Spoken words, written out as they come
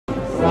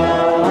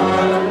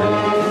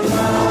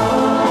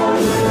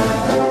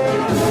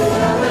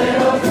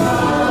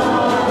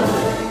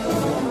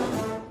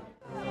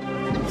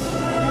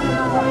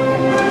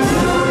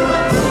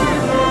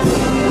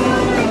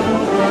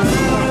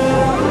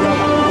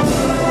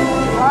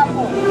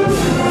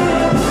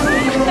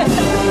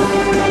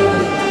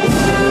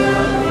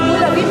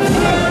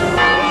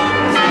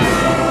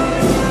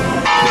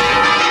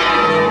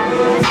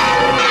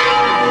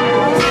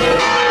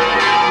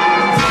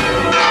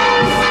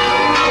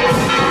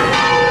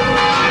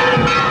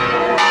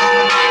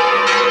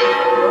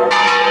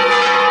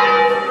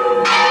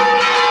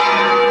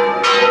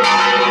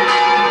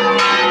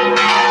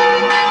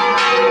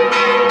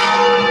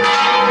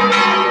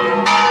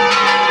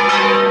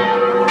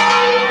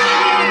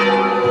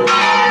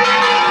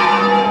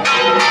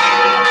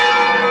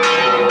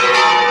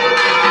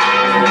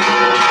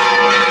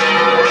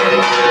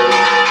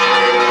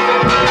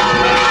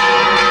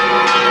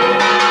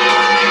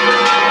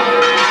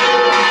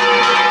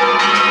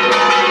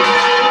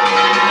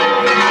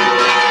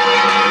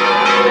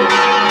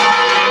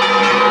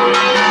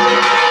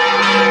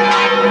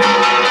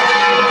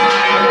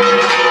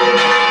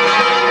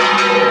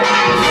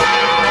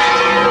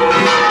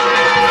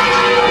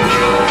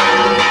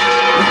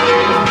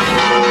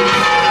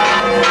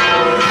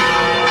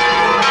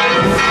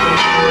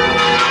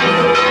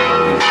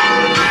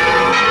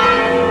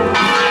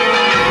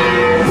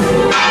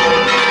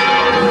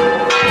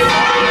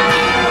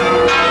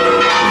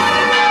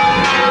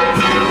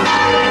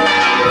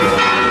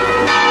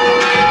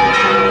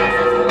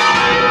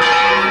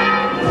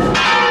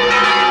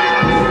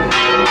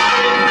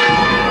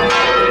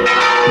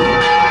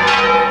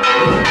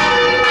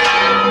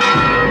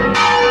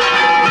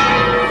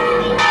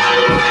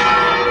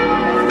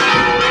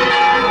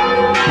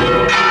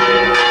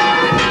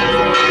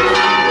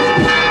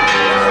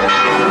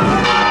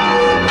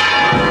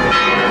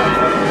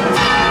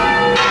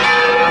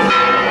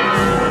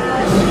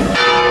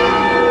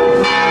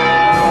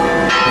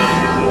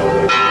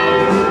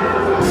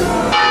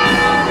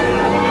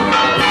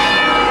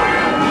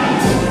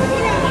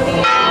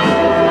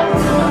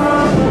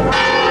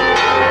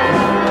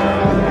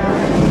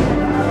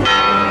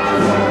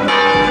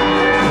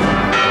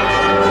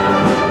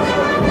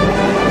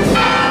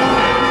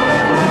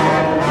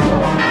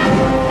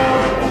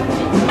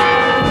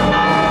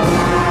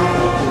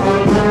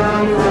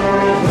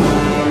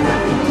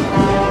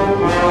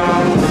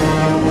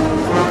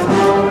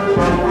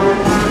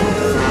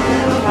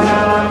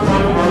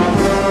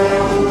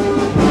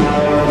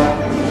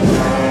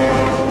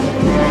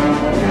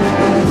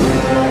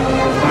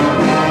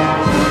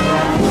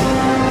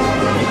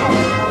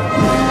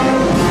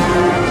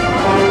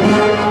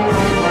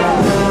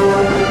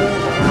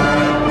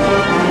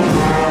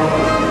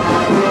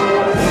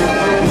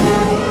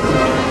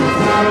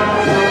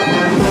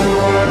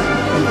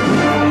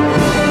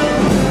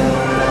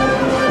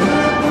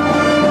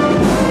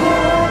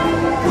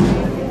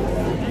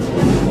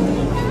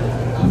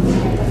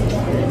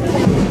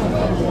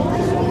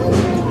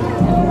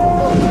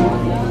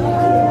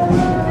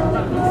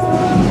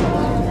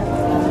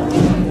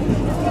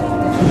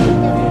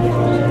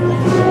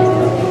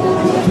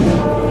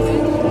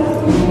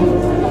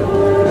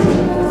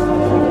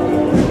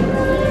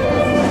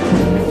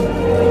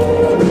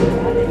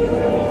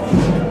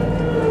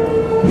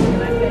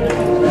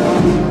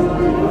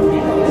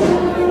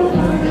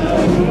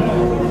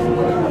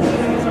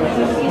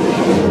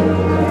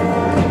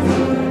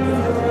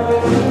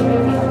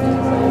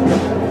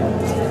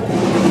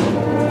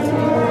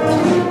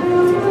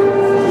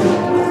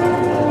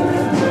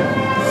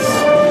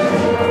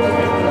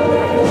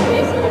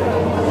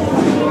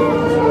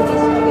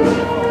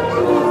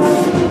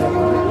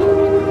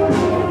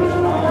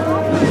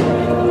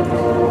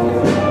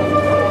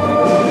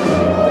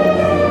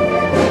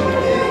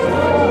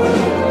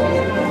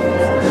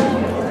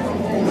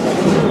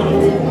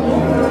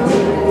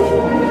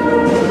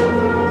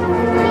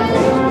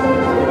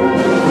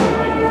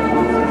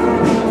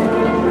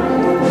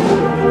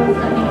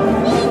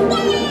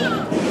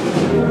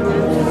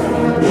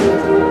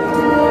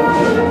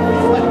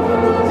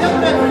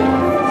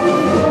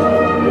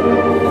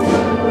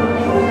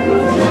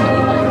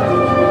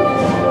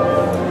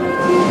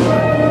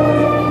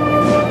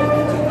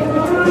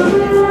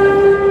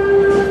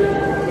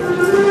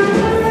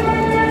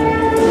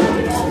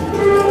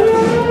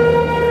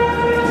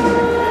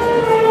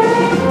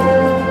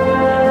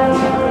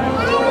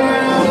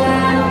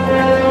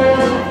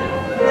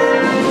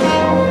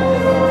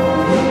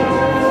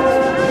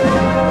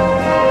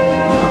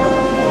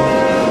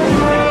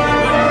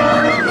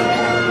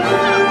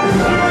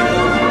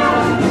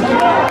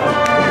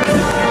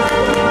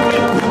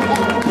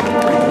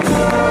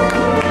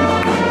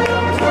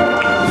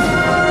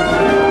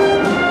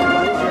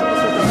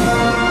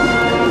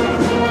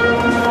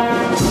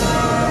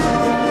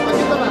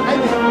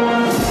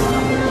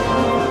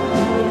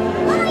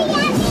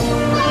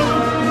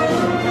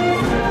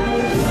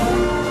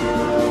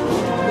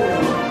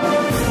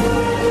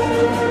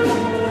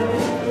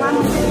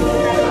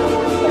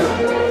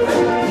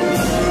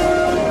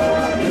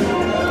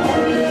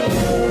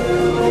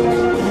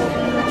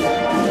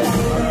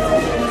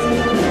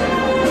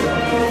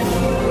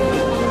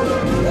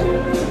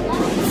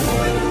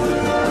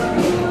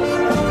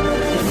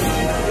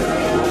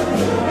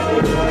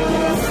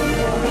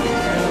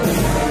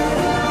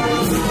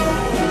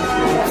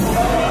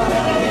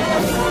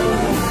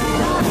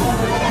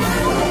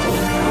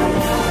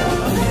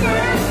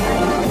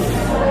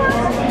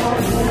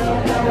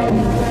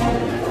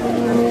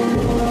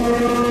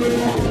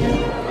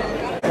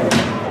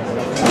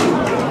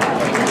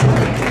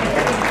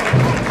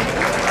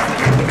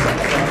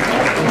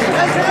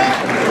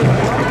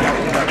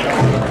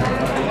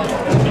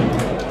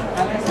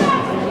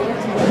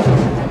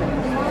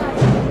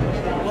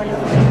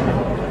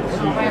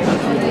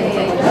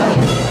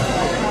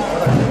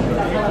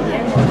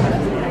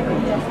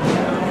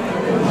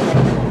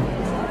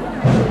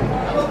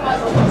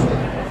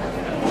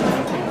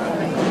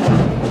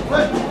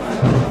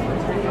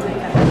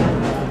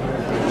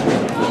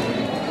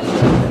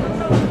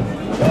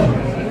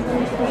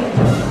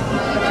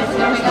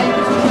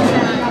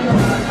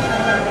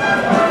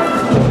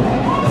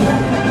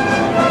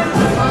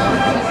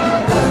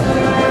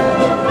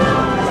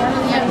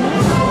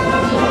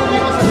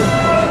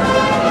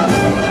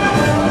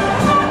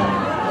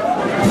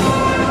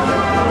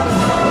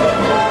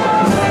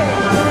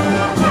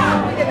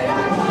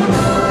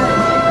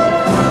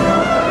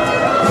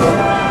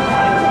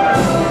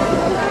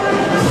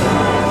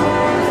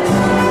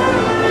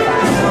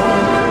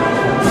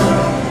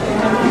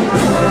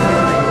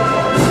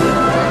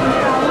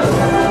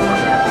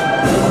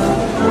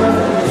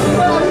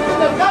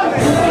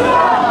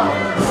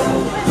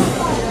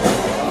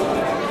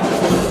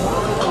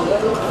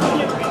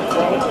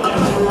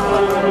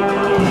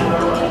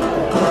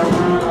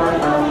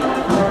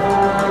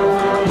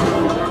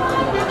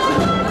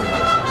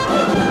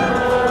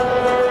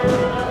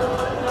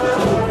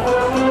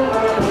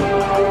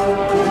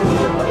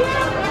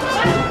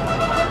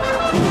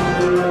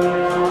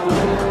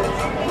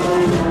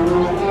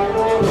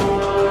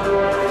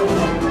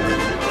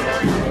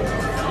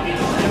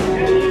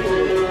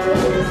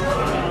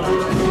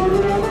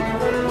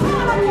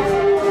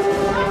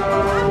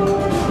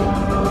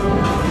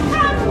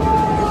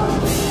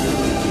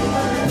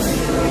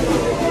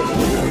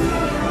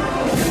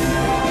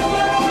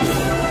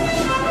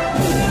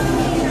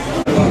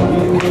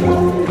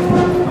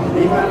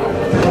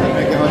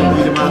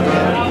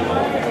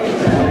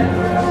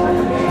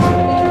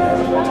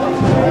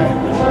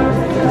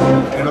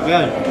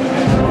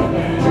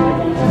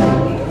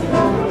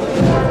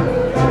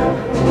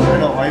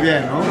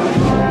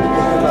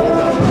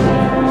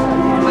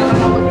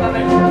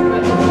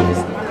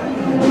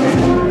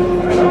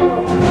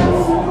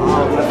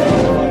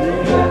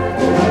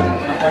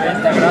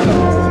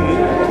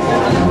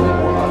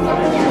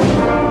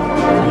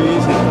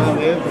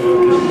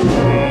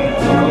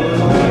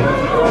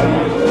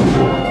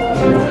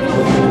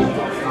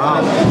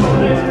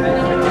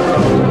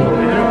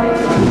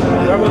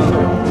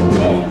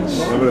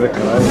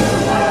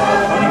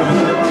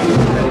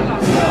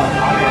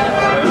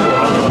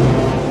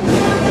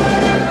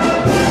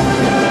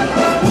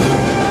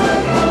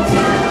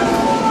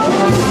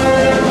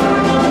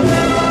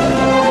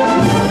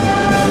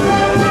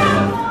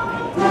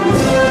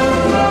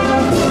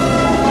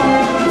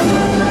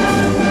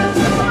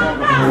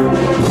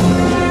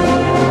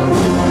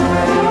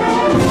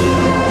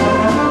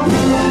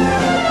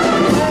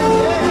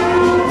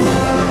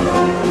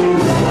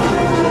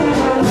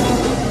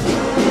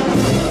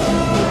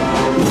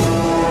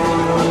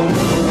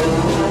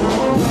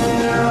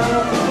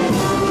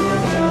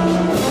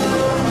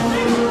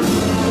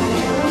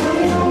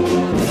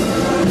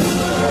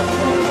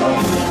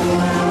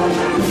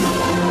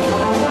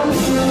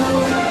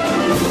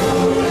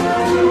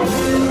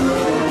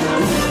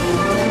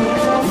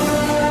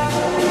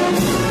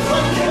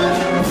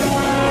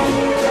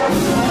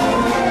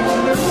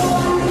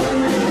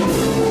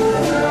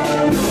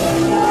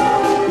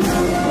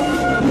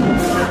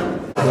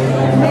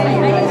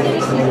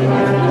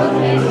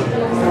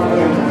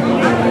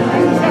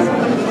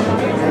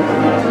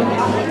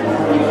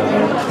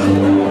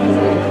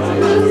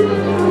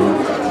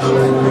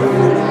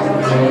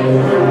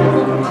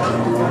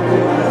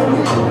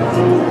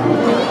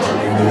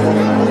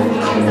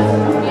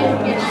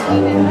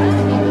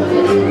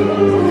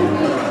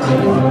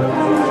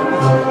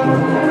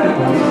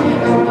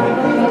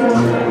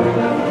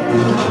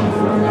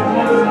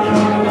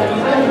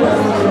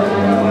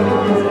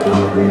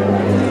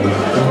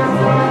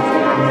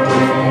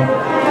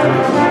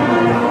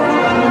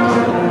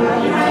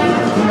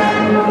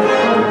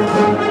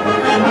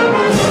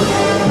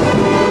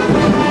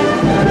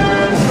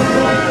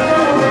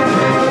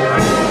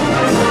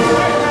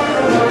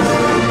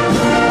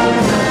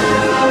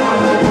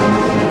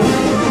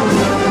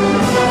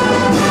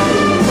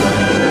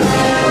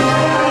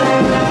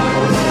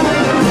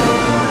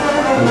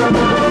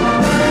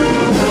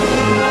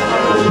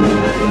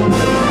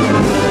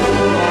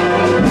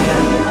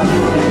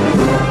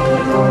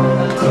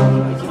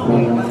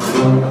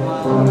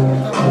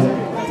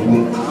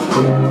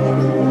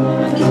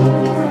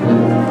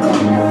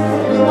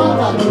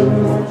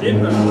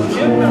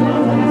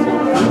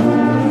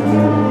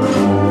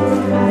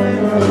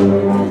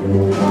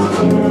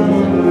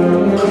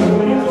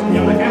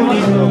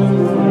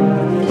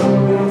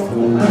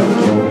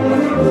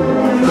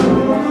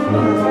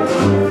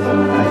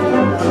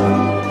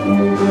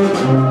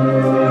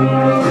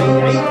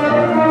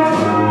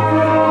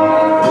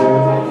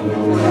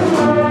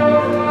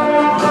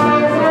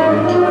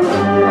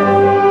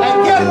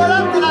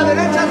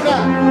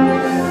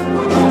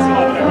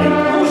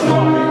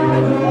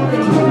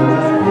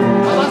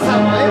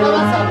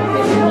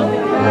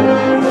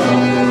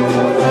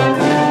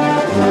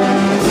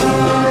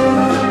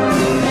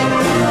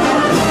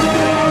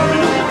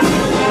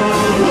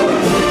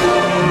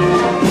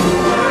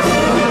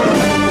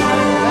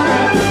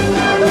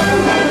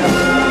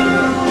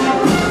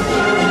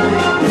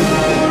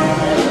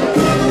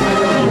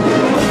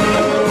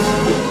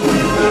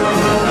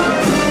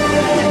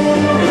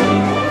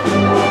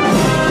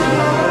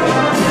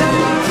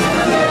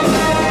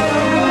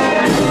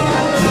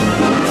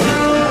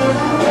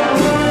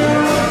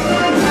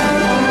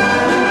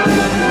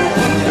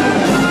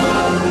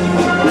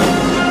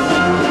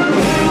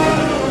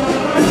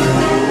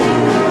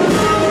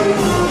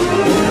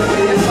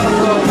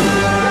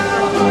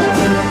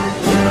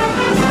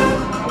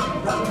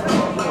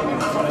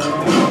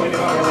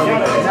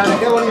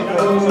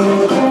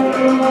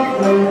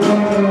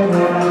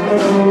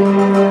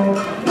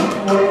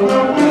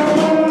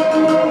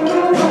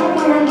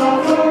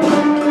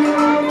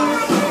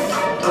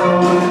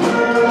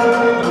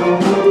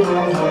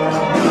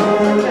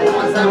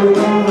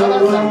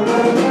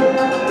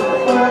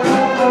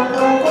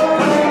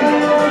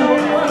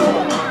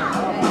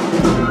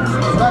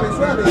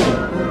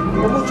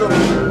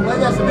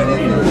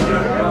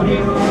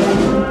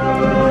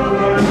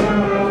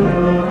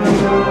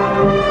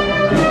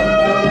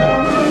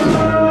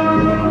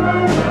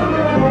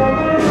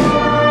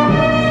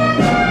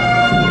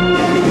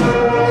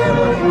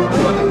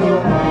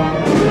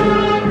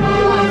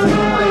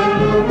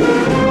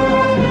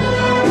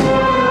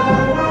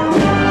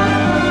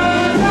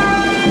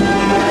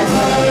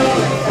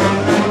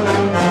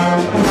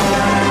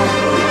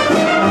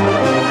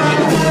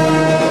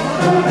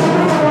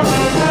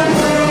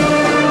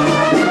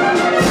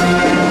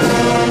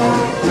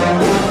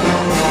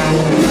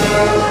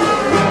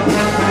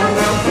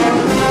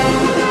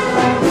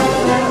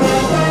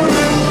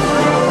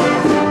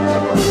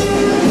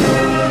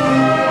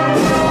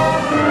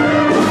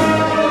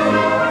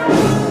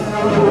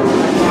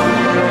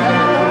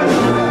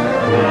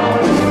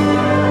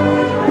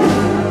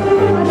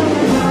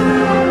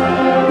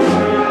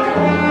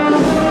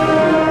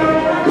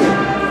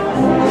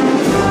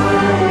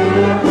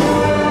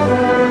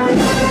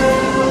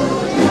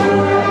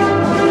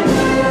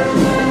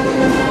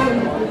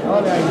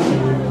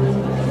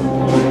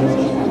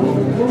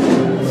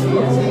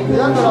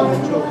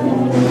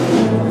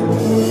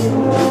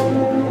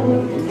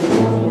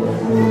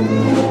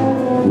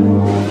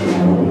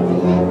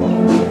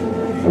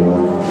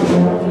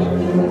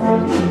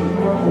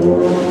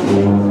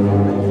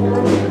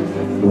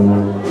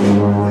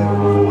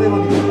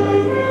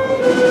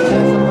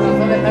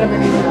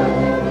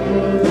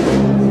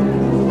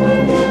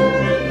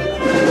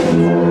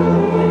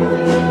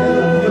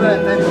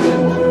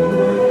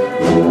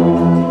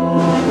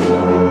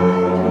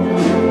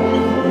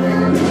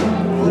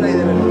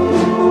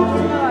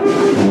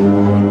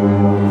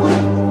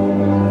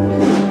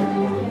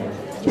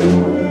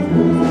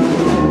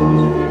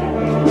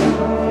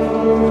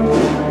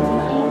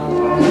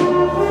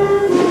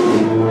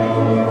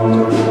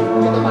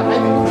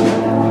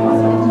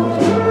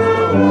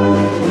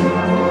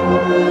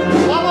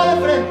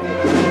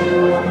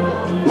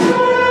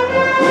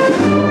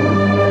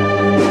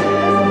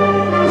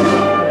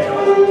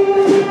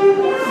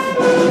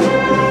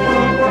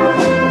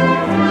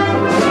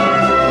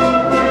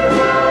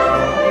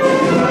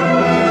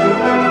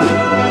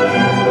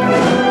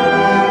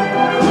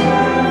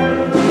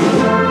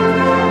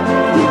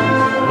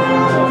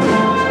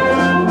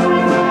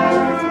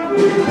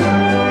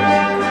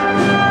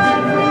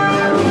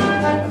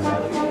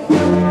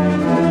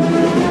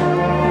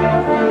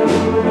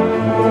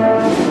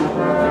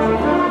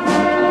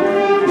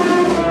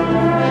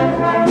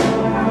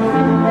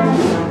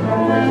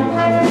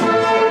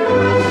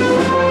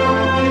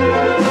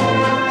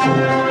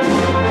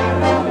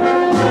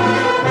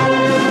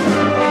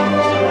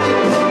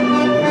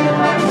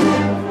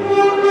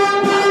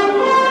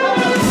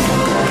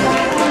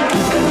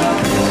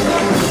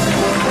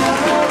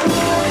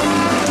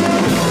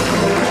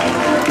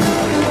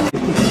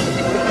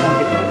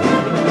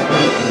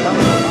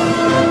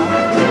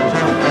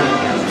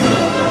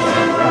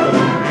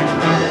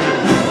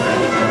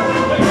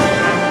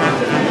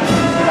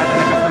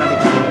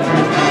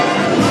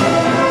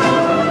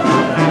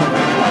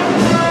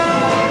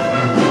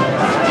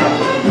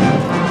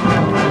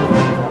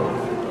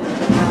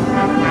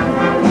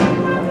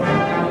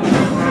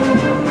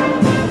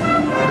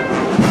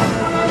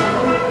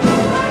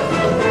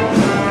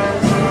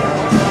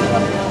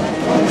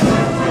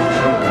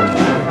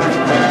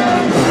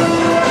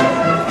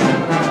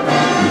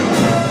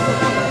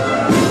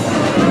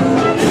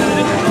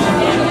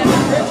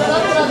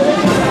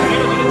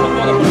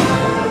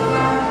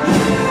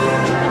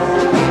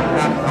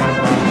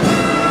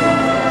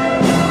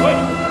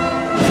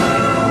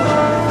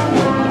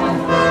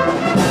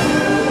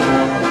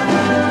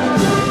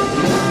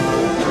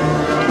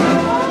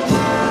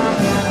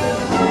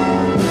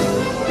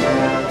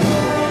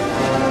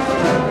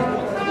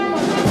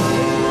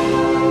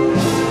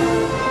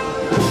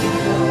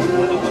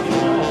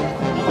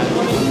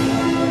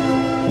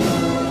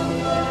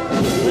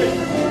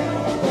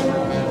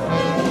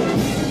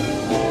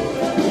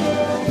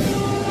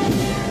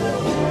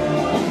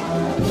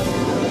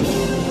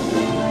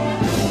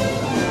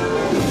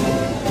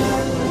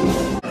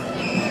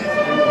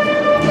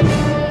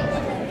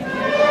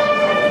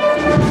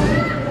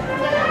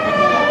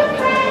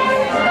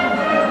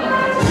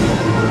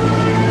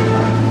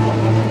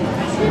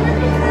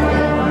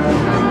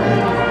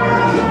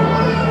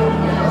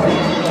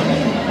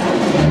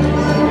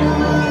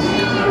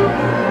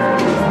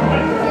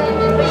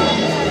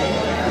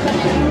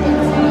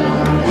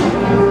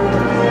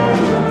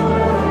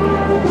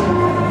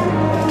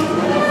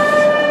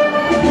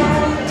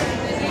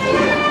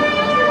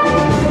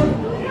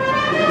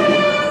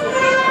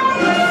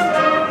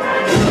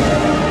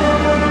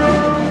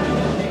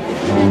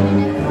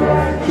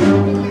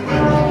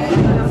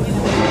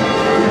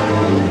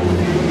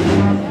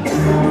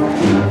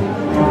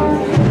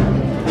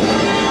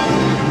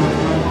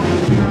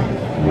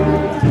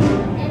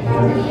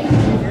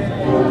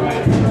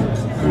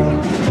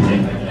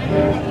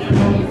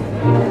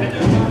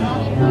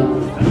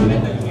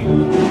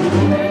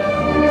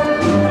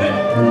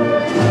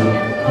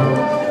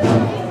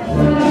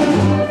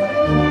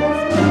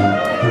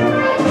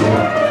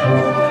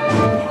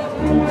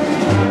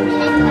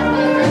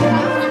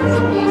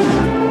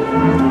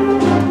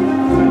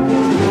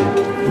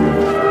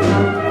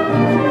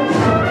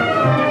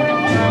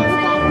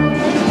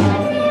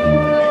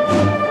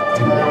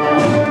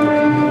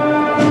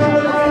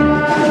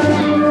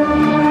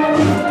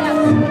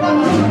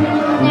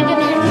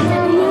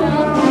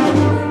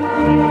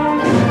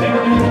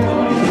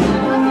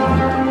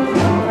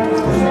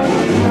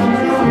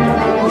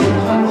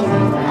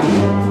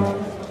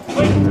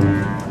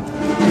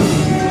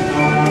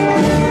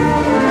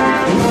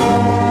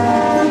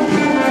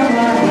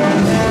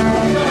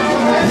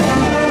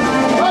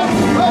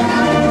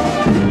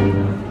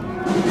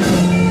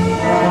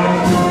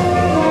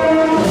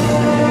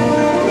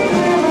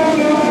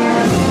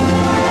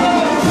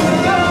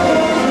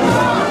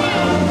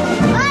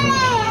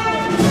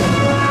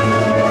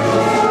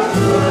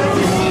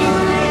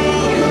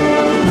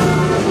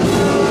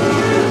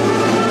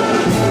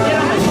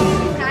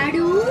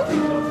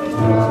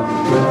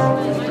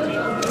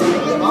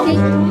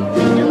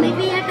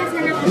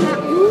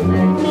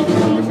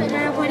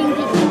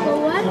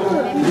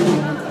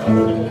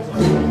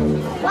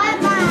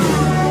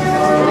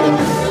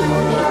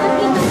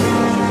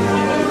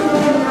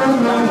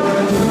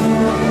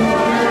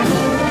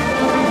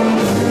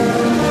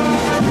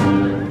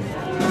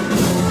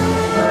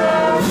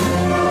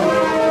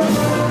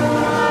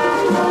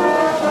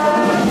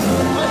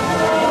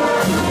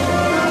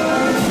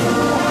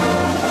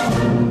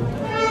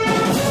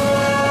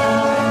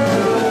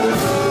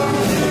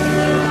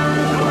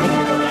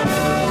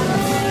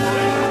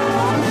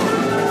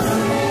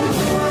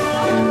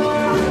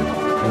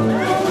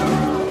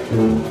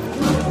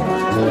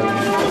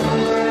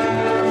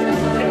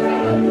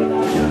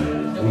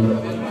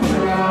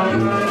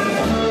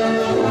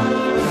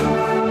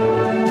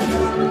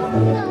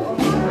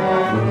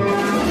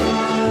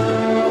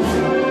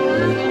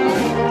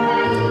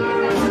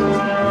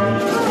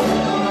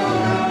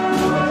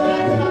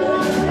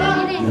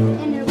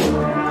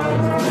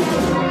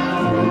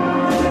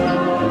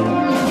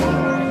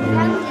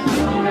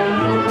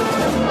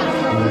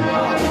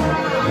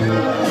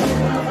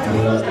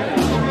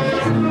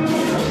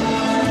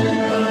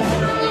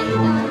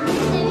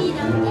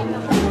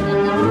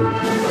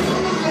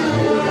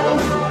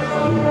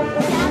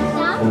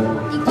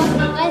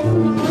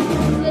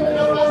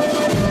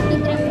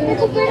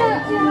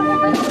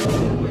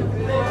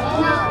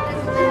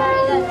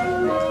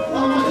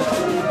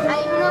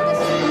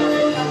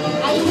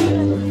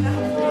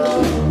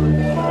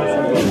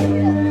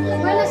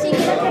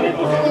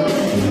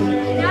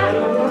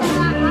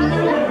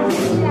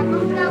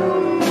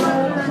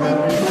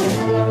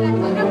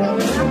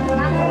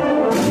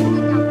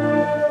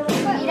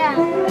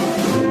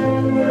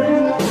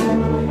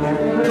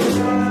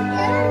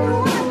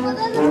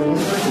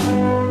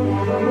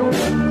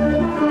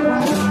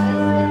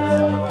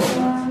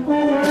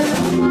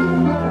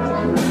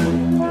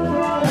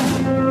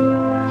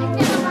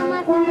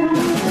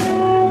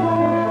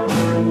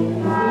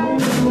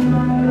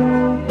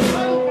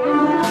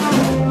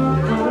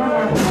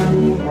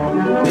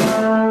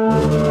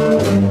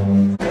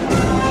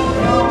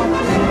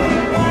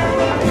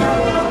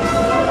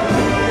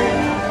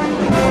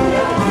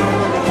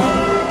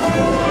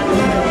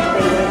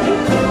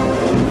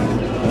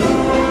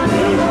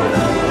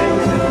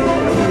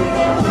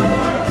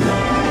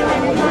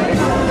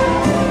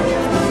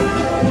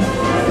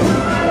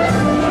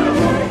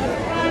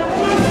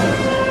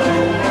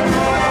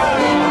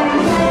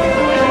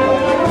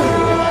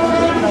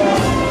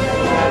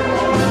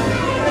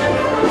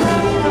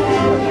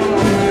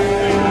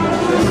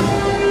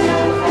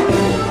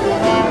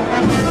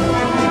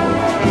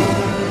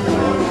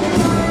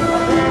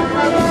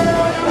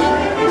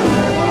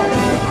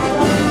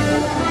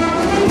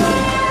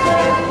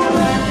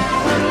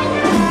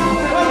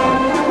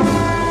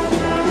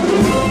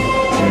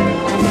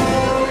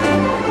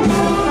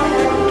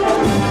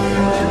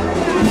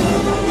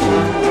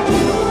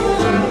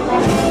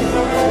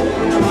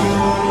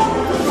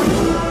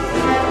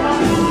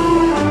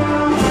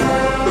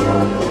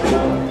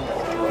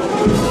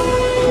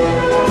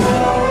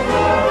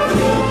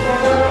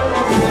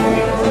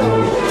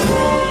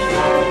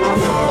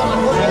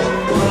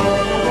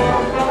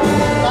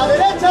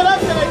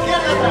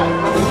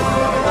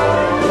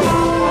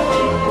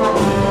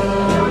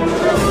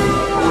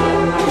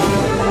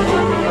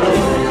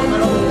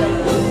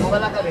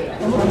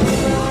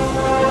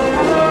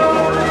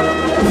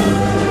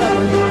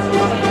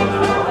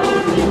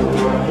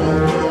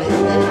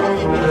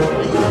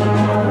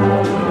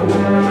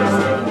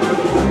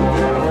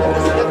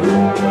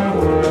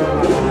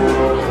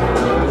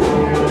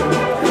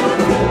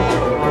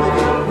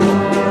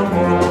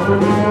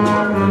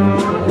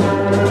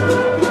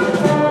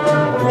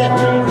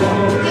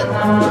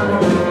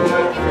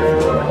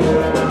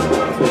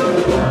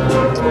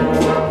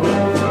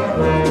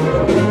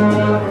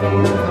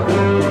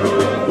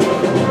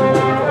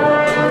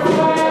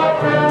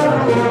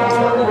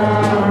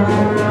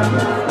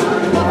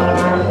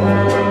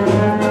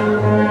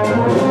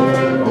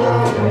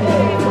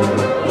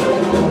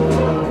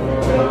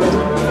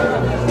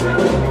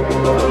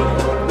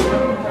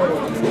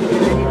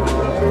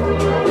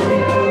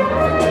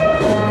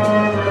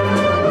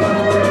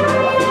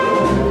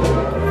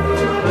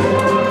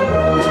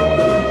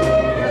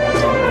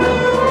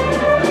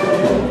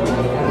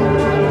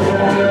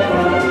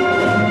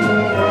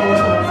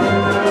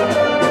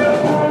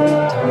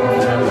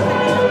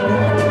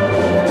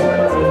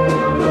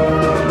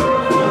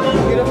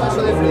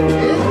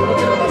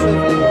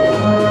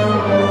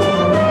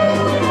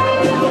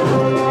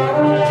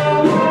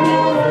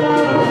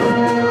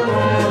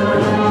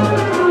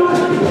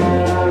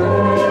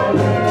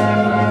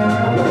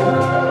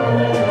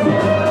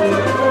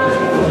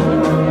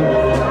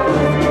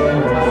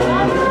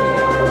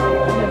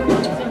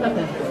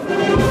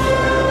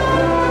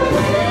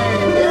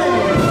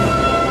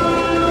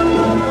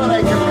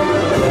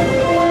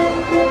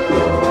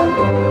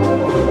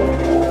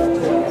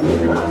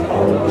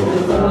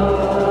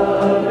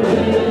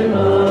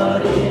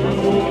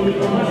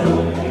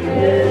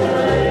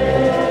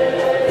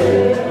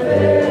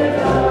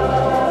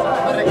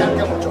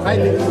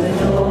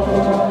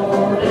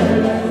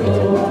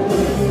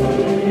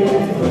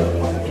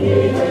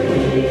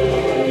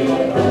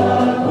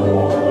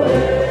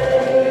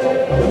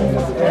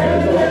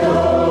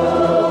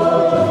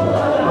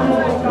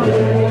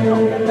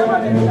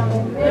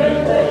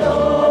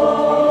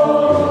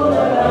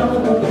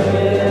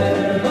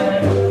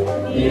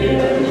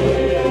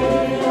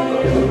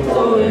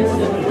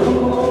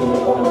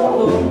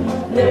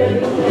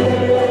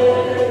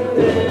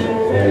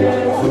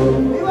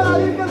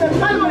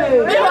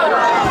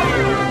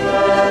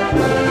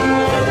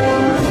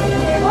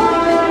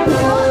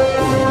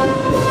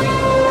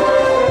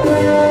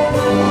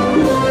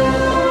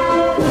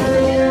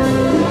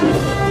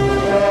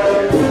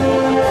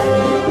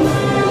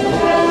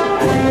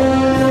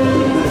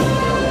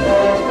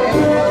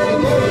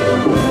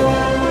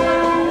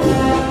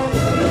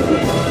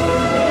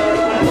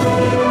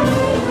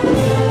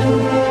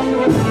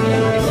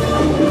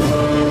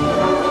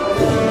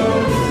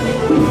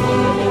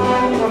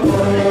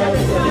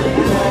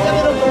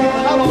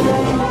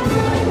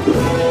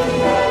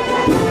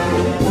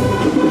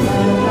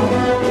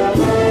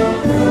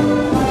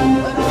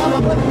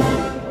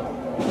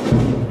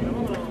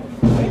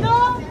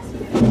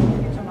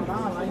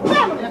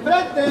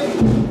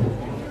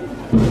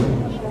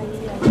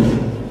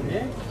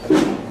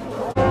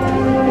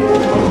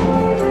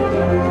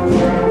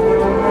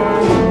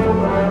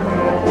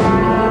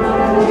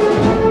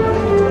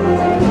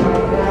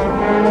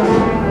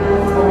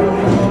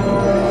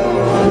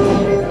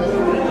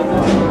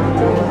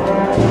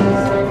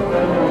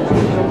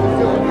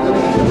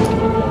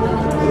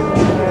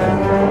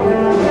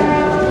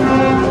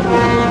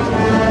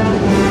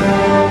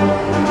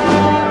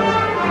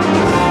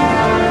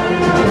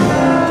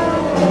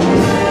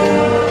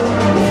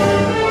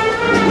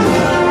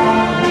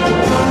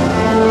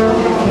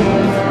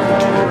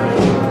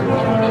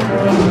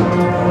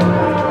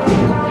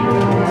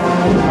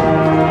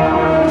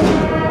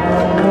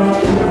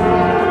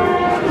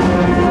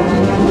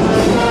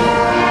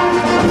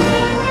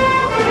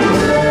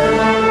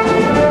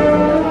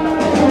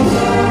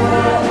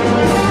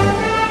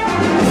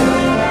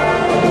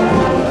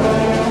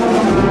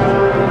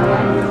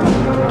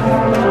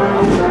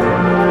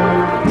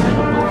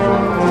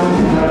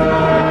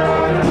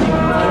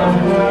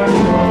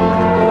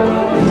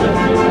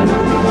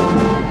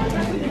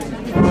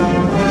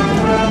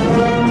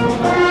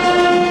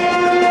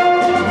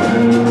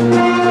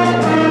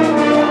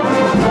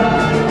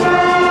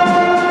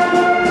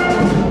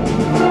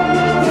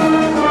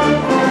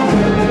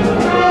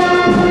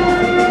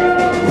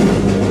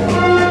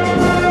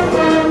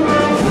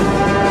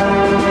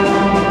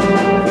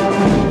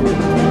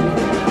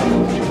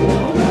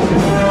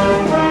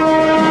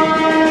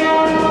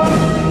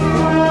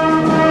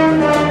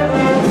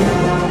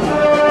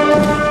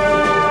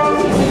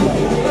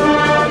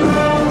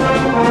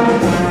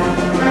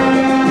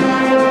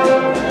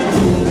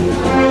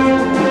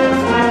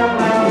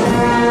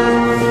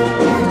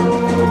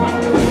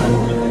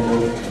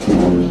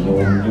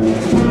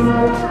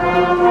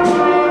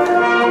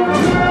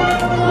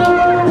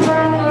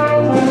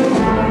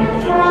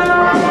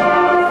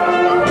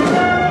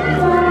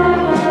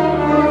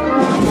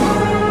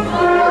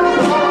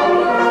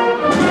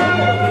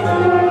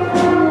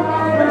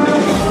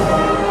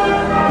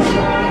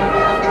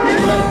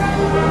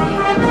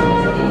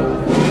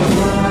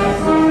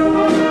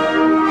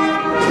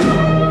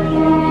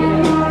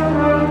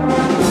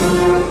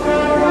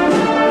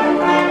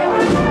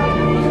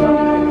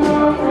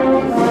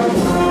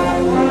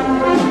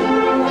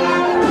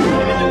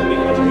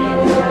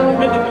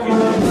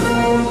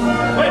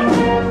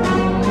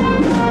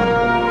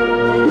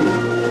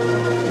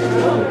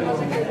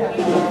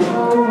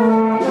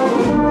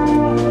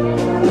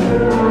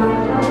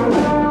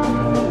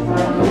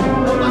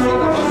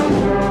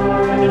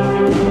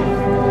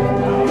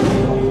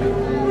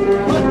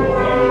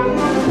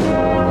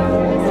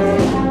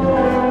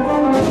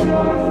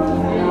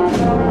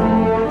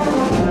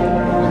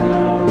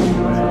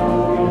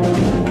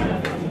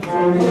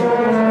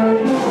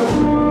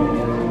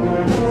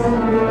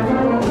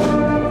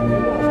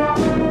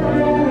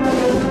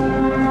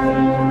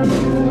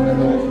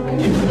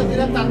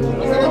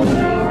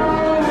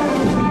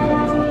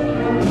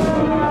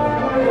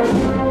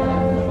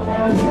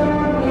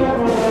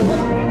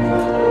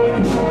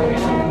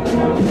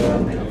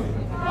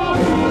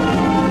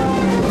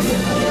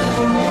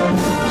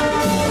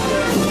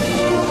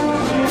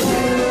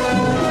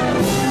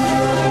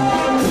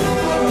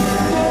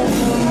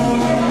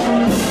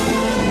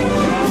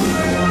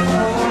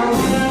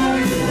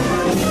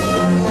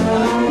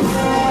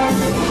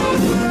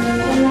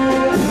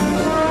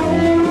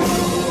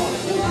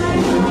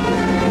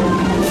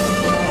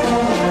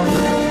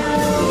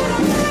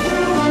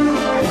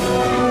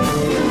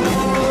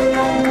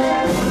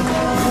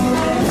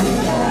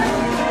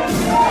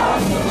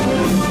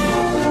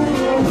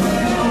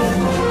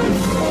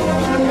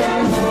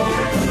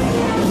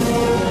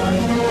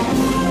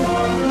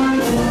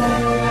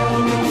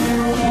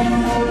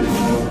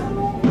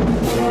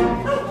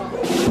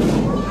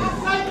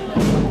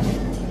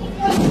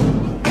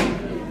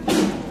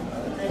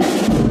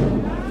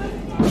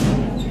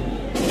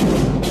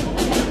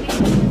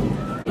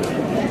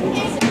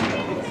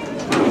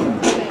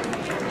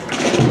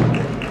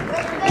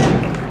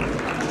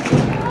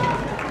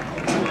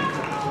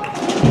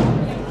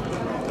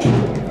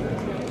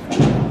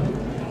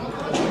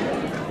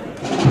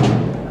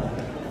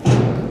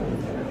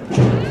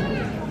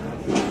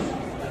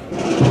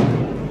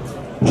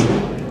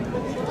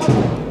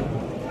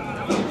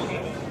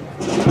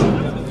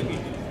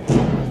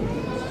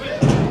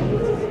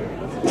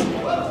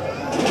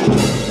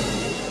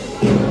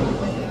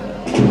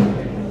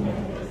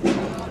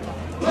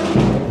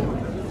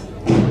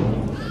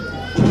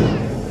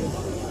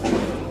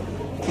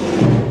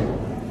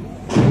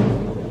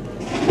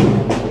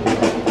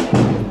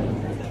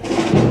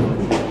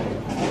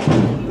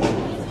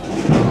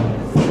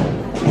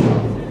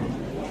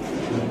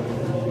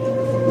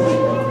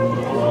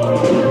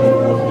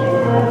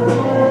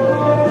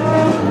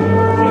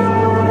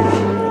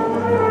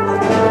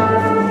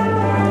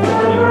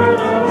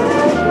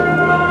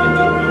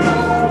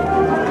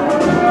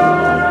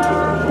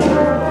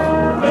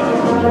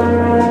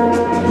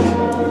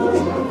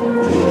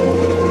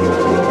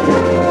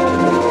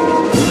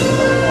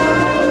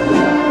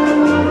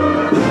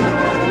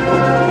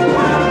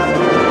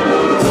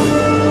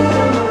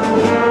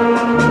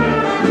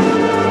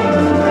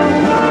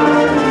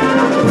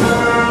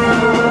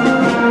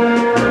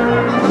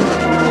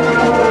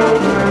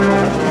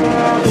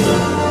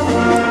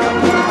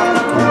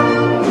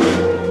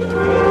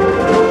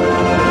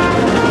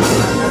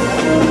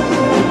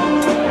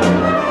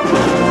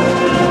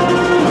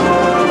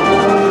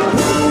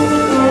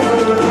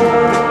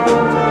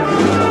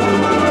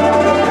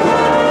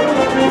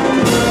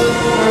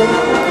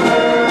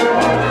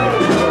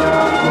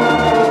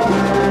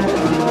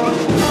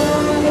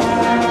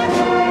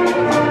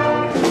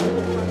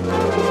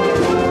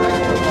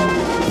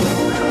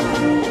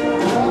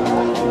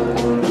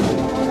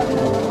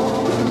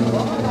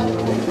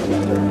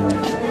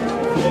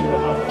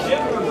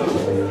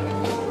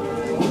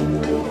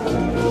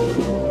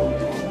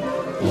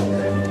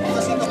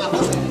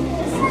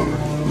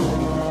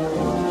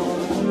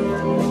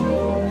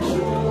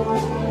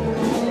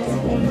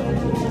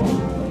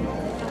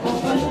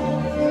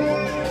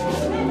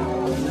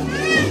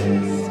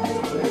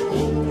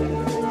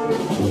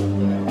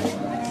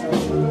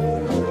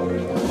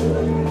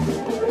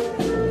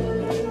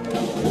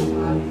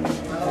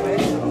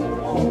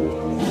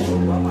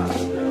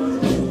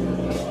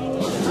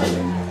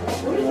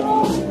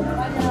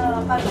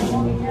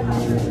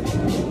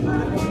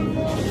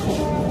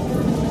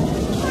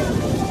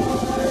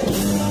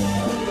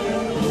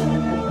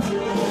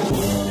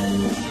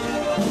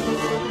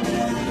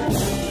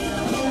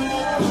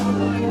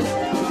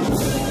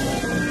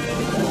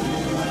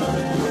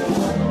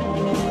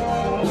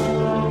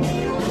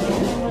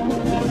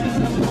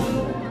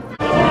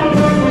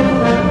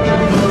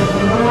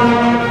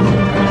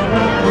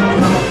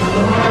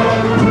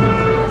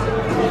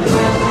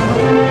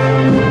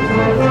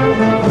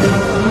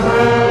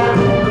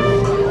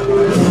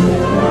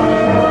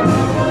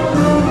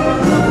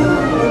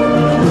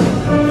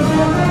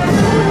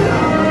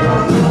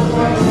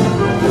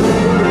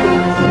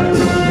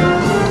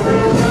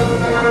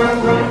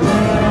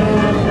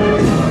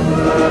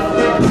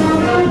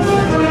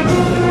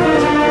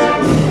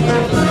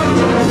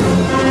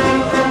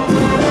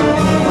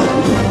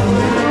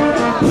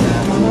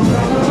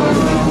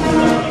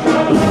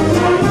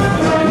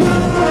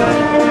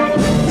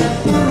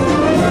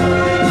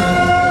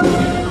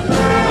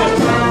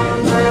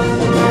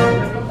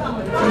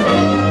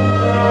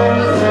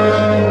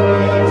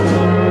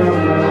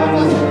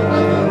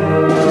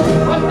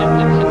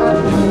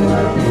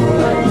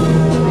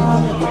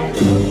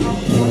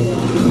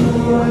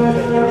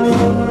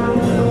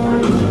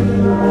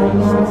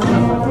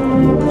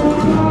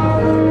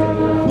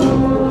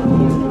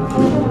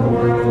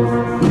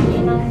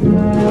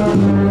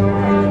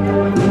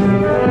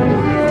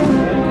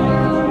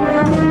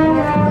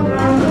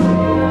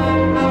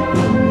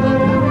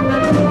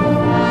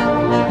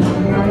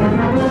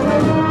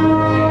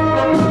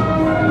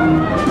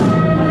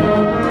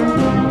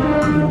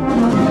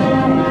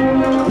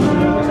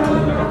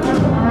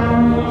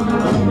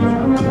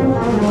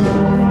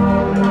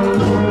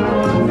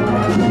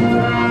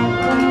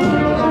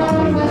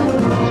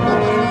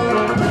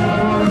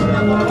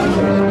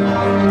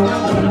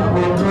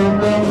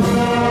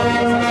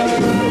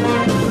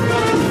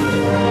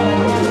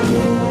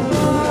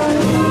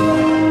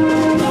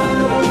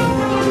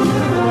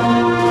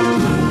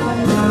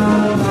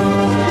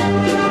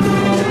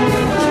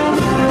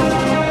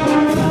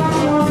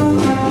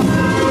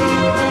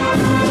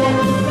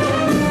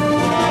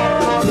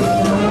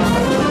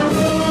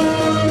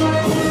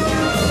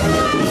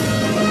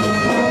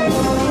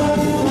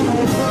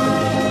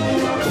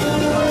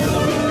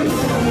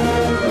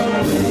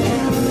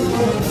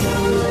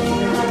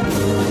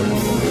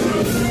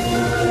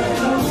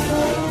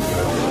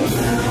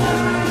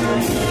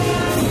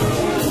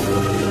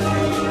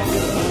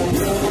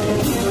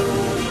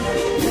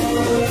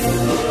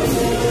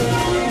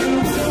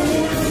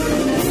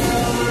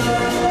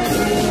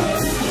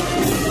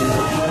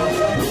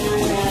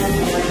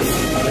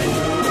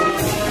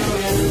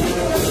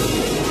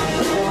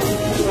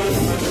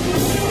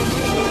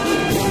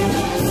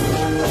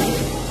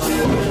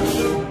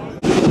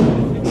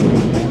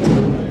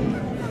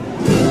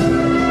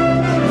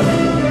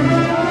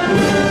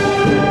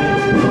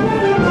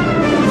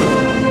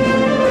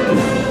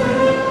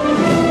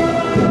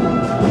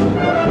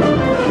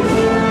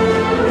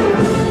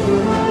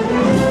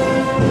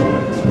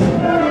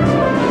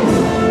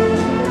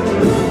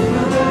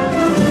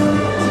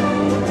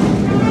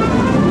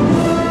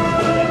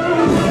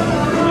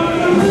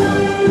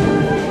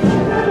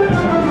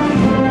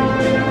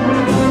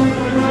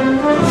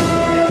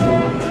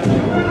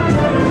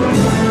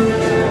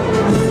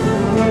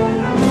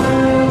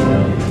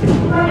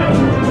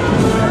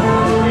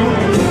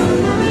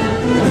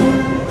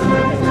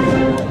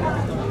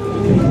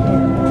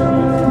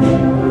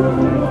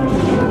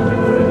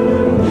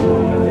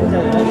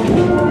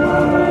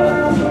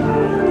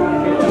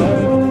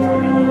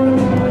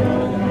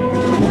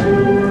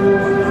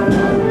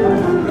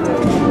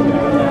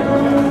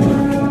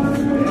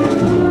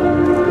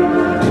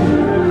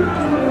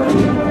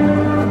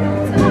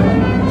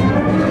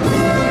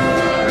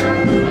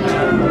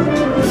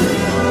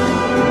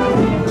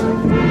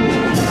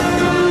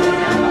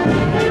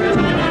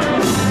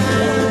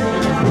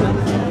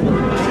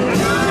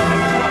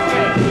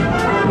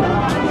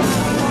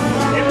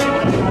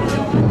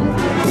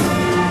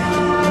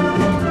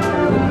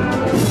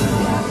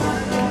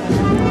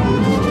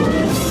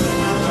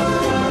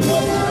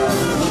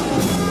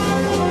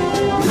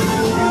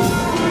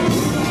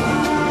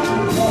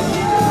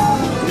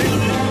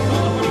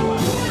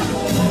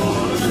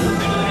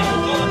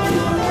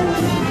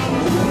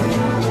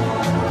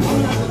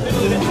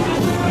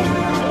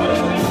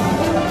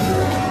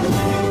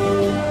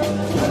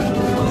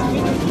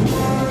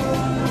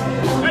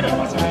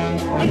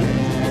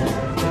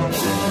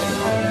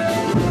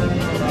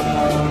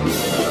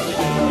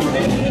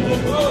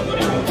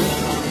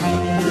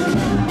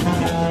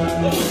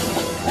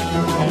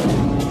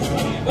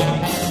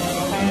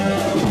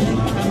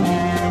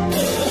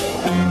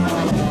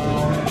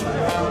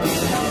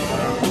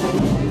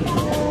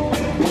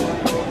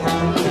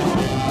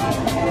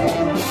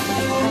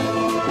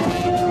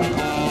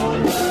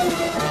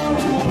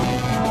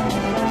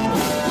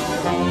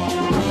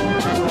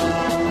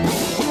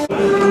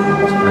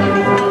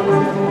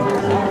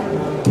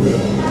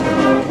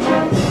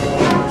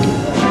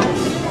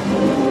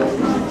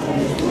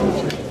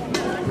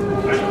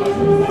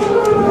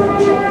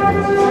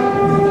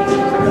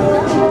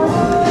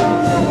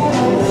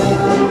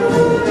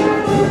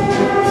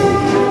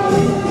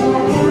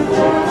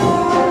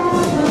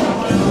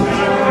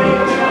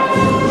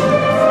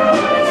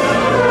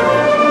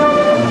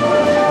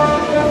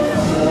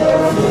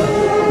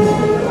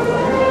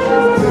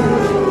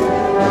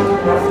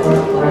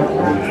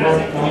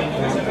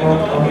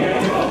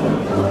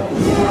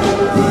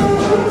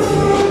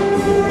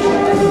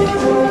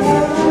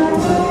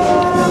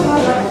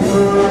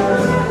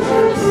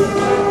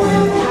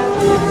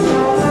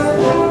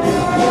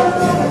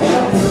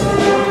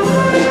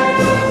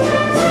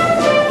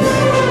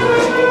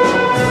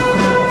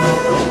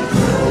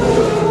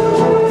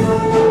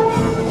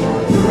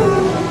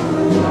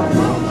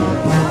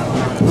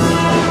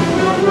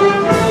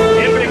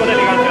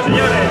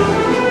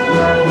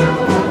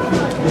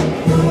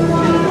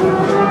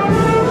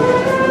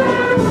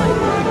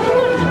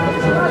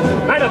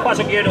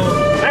paso quiero,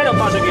 menos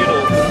paso quiero.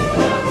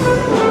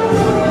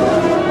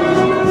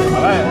 A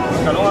ver,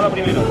 escalón a la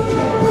primera.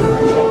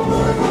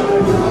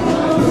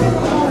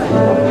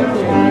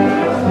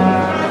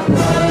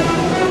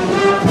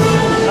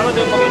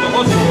 Lávate un poquito,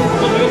 José.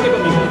 José, vente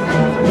conmigo.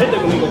 Vente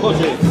conmigo,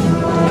 José.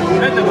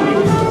 Vente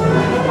conmigo.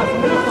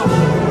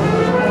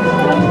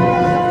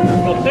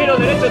 Costero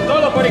derecho,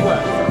 todo por igual.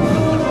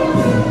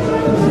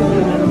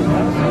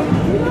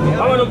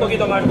 Vámonos un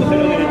poquito más,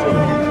 costero derecho.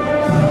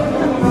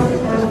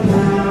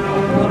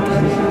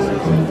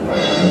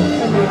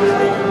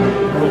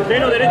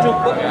 Costero derecho,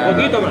 un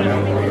poquito más.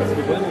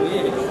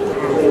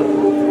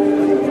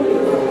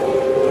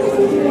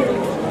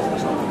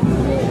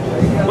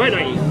 Bueno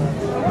ahí.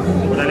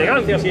 Con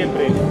elegancia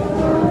siempre.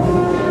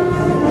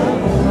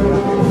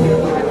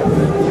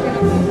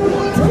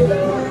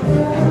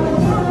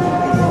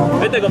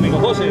 Vente conmigo,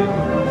 José.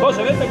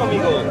 José, vente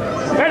conmigo.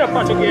 Menos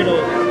paso quiero.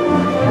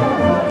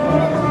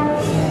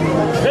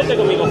 Vente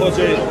conmigo,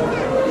 José.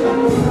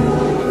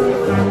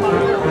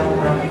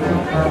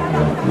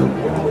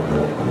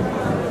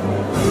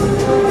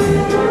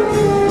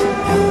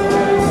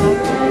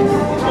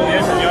 Muy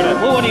bien, señora.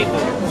 Muy bonito.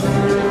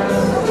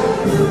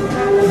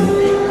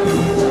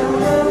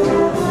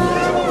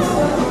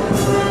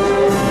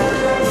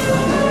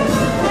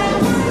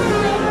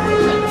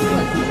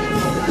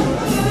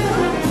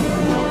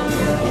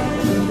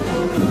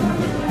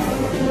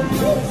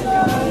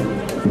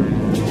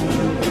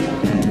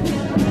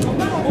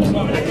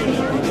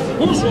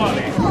 Muy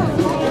suave.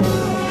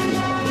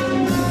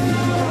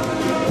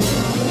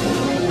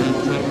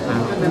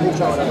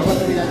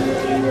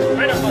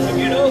 Menos paso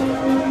quiero.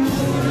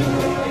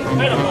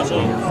 Menos paso.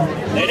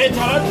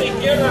 Derecha adelante,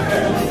 izquierda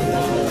atrás.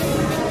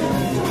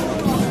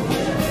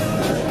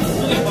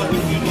 Muy despacio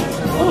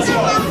quiero. Muy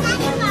suave.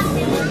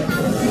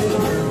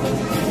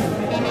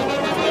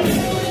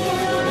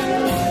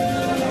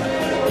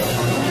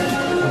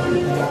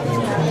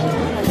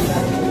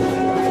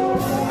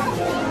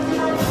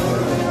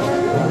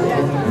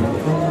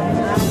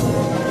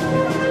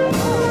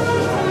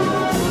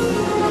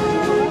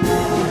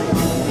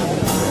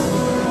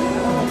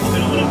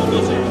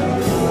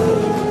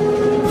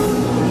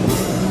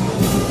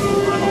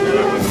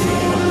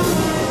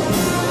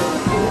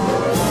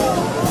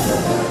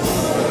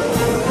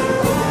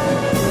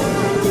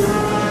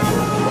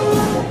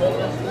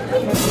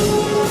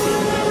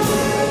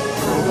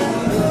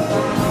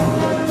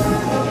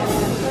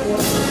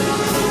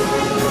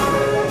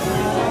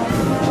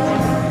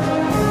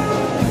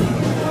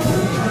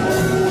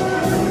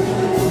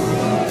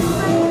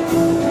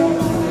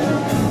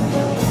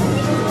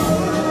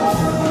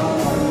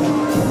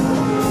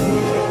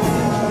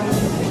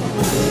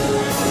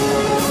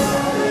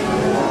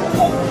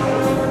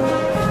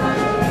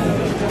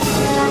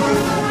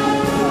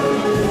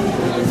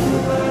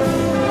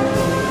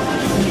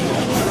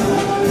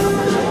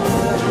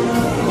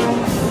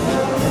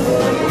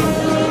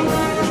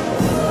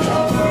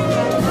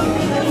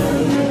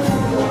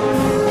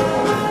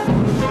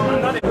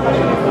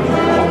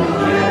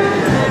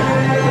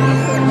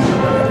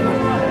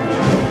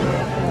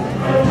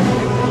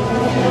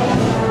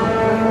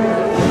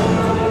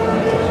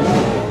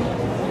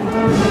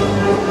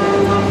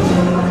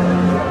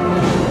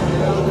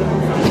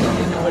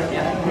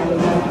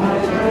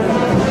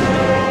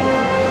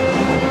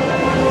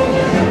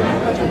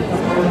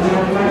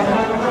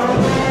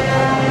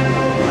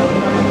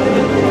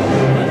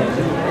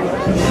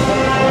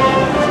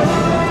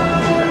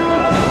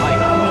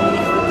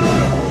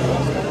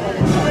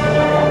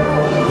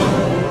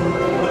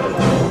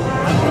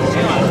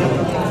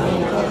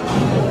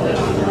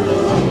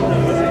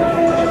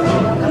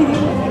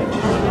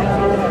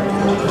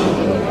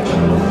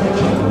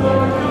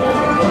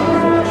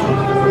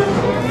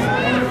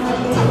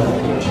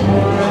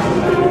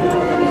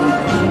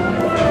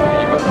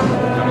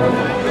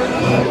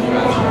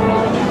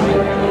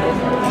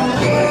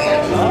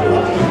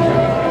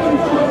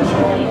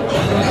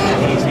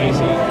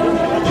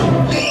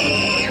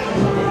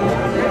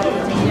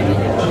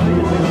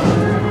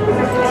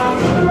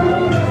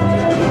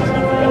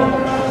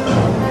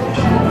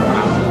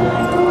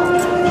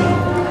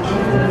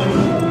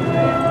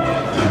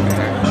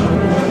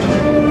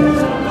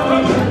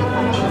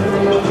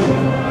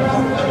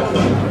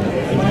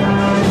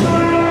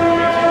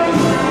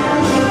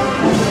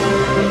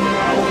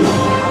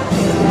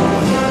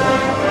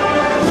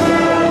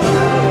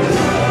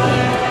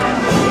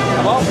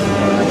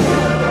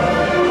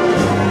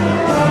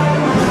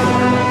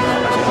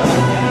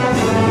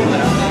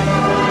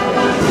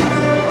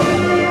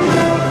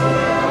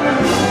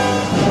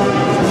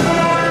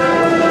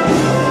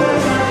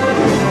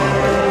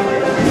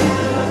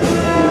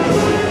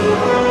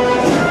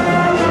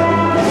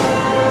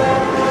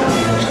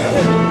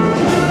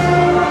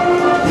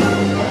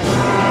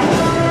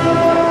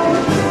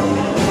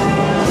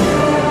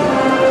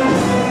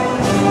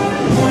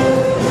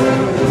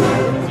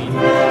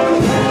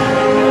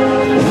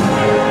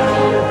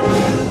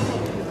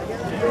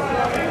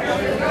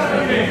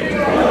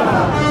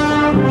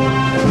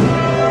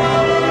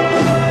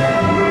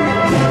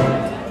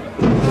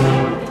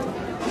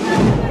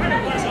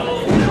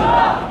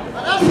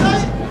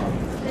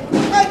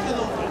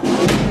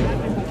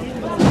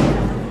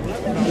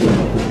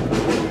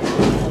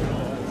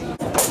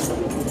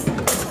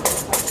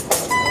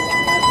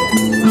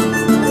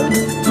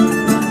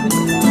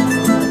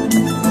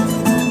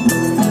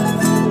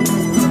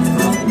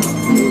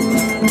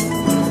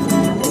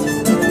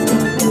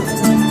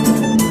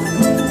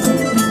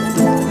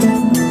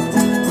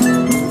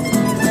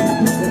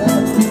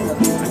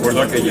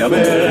 aquella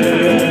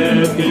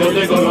vez que yo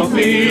te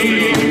conocí.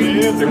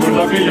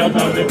 Recuerdo aquella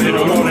tarde,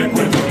 pero no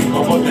recuerdo ni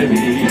cómo te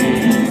vi.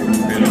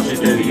 Pero sí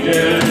te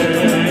diré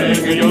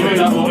que yo me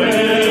enamoré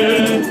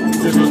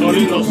de esos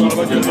lindos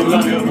ojos y de tus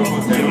labios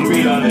rojos, te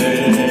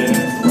olvidaré.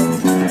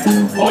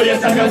 Oye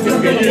esta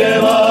canción que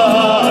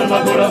lleva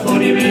alma,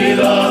 corazón y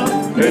vida,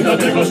 estas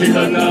tres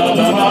cositas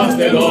nada más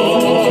te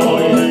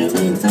doy.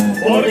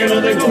 Porque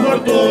no tengo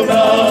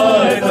fortuna,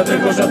 estas tres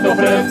cosas te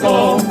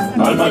ofrezco,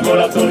 alma,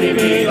 corazón y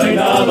vida y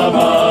nada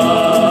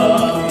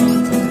más.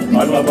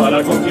 Alma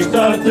para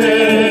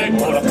conquistarte,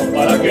 corazón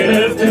para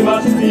quererte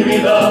más, mi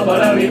vida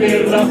para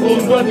vivirla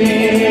junto a ti.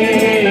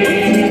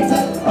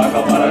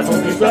 Alma para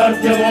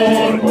conquistarte,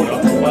 amor,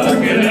 corazón para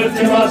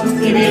quererte más,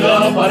 mi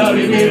vida para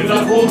vivirla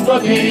junto a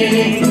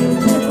ti.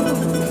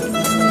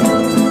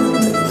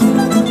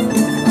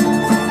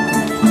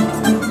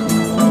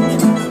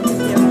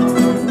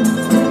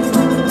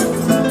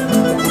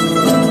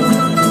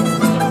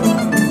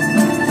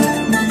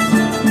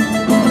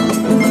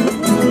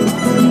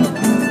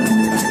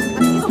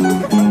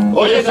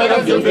 Oye esa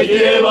canción que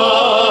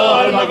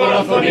lleva alma,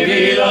 corazón y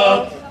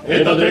vida,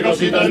 estas tres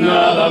cositas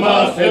nada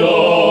más te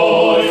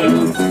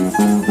doy.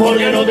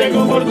 Porque no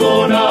tengo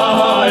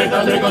fortuna,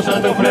 estas tres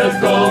cosas te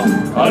ofrezco,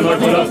 alma,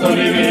 corazón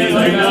y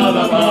vida y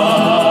nada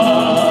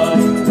más.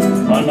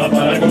 Alma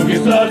para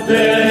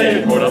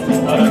conquistarte,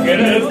 corazón para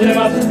quererte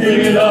más, mi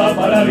vida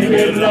para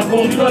vivirla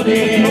junto a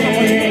ti.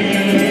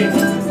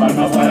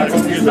 Alma para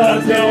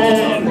conquistarte,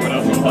 amor,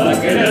 corazón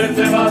para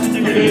quererte más,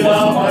 mi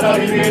vida para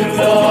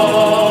vivirla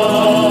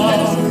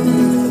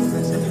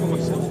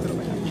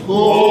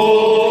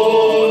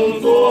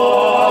junto a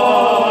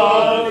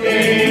ti.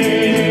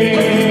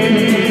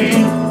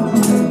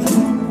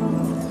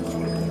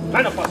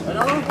 Bueno, pasa.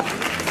 A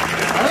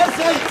ver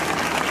si hay.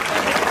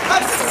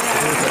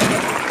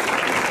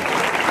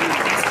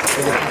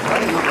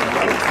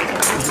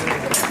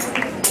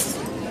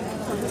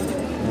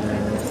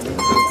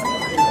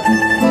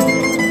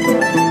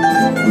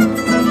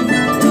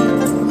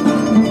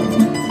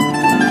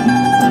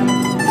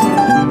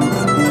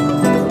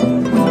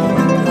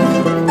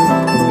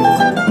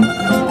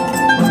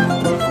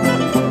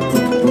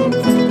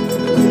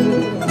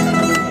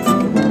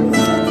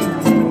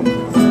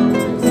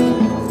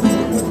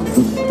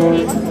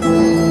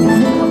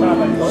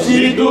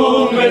 Si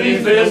tú me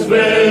dices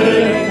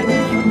ven,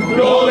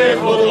 lo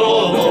dejo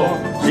todo.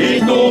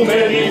 Si tú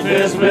me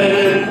dices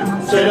ven,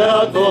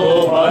 será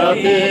todo para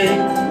ti.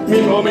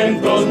 Mis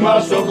momentos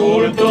más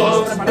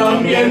ocultos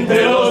también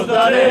te los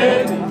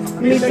daré.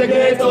 Mis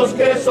secretos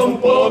que son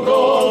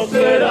pocos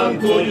serán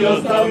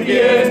tuyos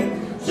también.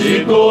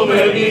 Si tú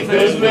me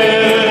dices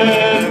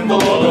ven,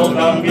 todo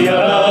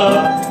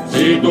cambiará.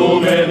 Si tú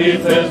me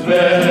dices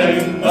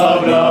ven,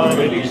 habrá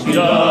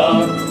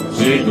felicidad.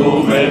 Si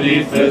tú me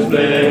dices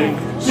ven,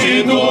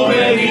 si tú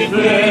me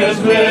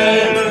dices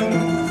ven,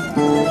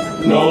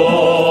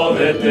 no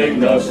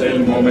detengas el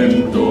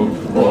momento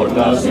por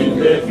las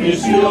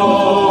indecisiones.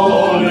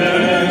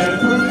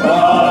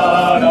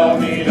 Para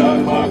mi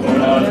alma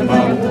con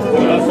alma,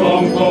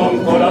 corazón con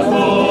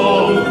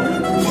corazón,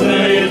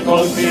 reír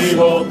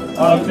contigo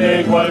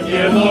ante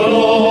cualquier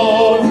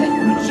dolor,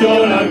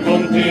 llorar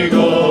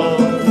contigo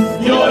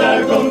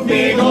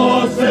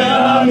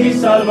será mi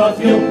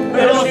salvación.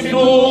 Pero si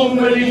tú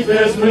me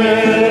dices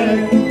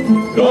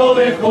ven, lo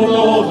dejo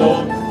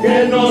todo,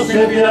 que no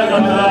se te haga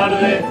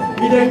tarde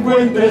y te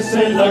encuentres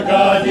en la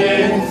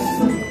calle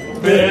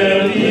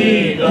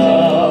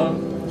perdida,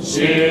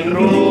 sin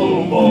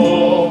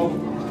rumbo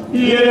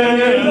y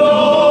en el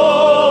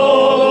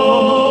lodo.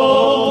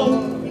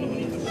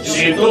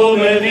 Si tú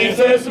me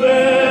dices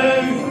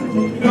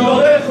ven, lo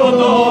dejo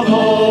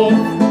todo.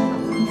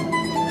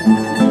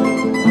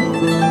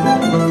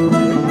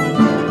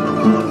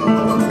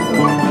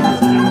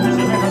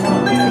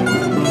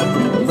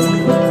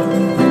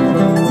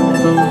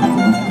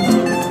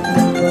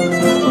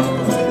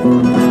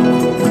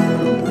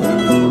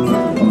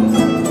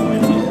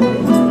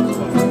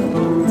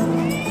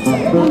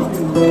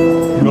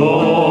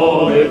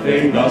 No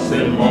detengas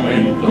el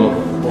momento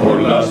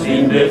por las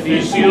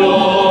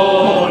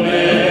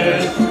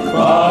indecisiones,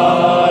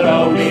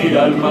 para unir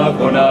alma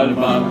con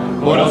alma,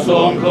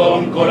 corazón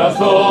con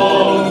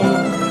corazón,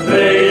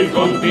 reír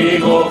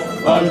contigo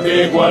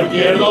ante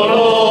cualquier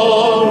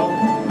dolor,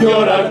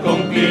 llorar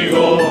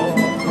contigo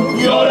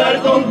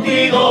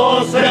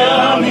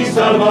será mi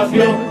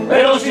salvación.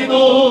 Pero si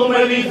tú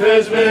me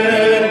dices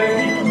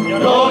ven,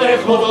 lo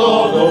dejo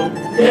todo,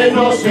 que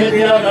no se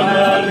te haga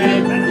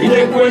tarde y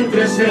te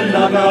encuentres en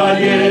la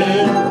calle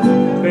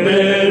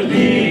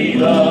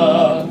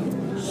perdida,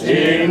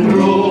 sin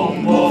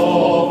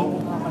rumbo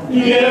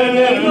y en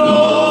el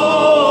lodo.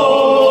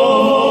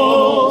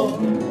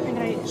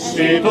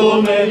 Si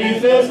tú me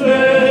dices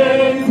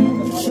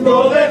ven,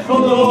 lo dejo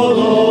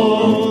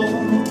todo.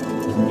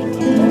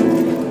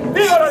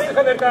 ¡Viva la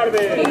Virgen del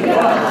Carmen!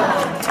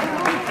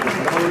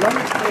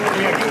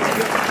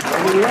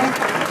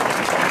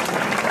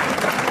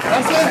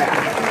 Gracias.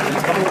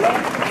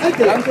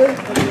 Adelante.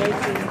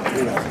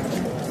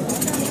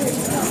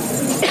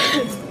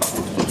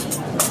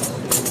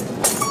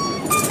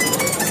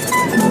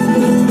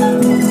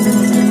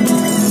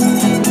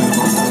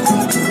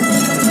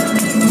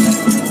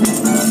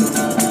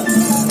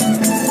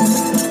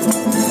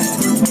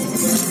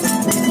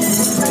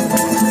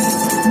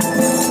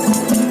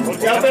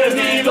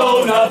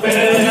 salido una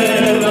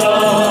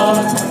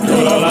perla,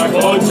 llora la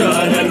concha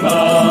en el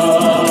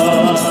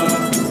mar,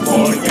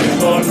 porque el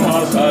sol no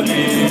ha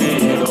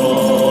salido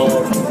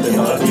de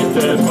la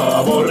tristeza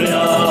a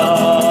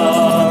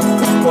borrear,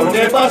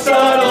 porque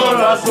pasaron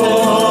las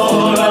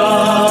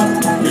horas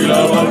y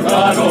la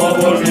barca no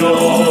volvió.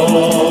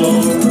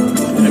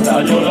 Está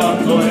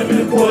llorando en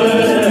el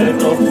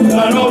puerto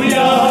la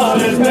novia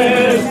del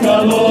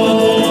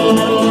pescador,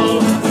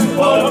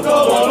 por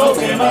todo lo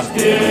que más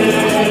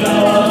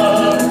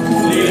quiera,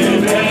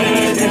 dime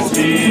que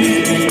sí,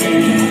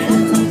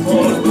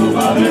 por tu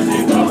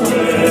madrecita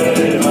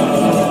fuera,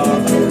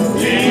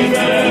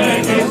 dime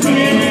que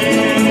sí,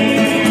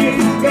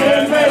 que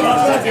me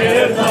vas a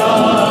querer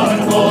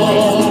tanto,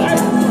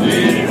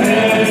 dime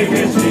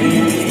que sí,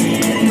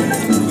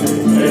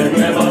 que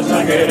me vas a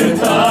querer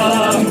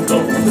tanto,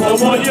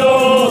 como yo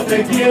te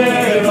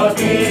quiero a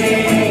ti.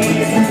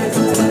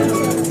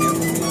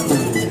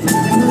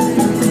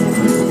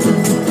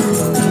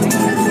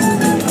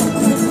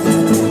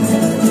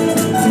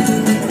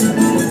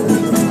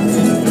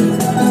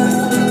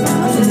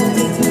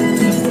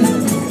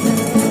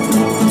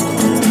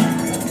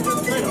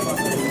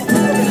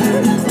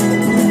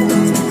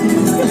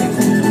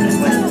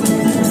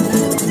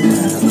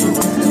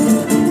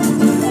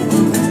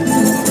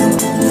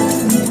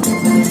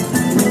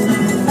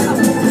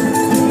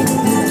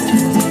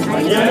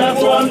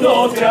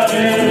 Cuando te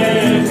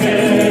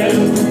alejes,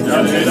 ya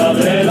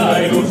de la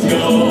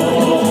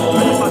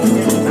ilusión,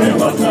 me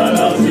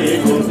pasarás y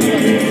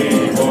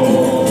contigo,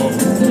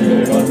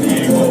 llevas mi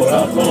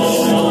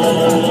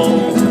corazón.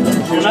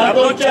 Si una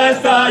concha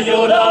está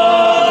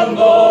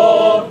llorando,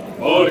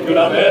 porque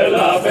una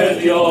perla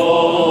perdió,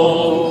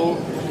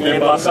 ¿qué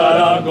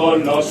pasará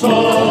con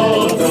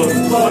nosotros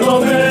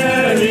cuando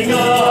me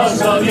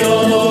digas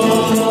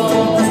adiós?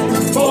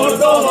 Por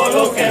todo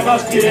lo que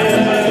más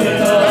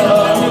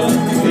quieras,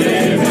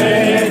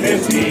 dime que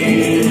sí,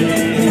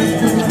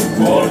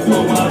 por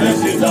tu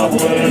madrecita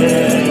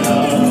buena,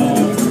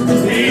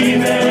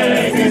 dime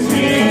que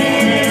sí,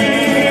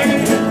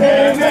 que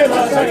me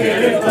vas a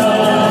querer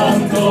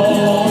tanto,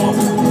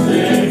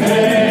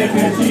 dime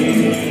que sí,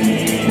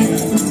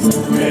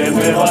 que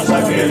me vas a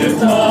querer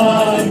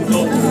tanto,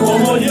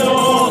 como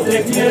yo te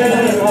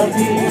quiero a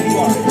ti,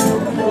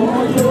 como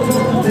yo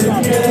te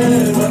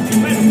quiero a ti,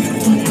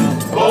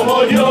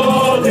 como yo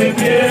te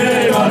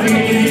quiero a ti.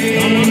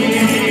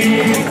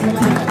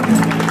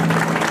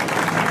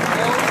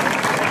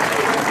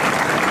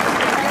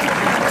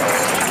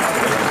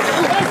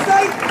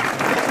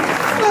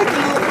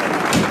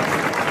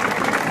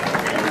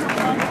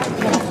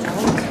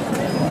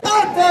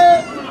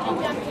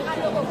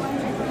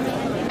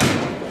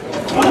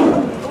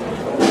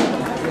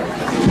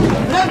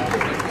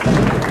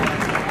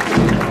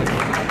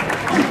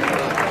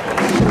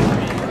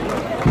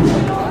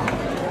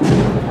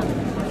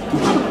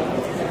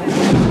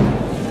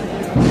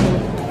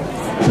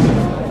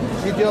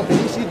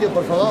 Pedid sitio,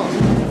 por favor.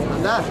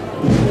 Andad.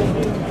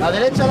 A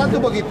derecha adelante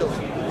un poquito.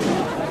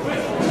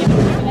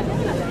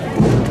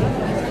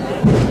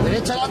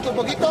 Derecha adelante un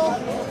poquito.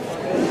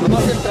 Vamos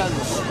a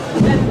centrarnos.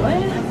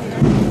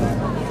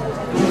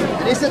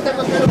 Tenéis el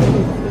termómetro un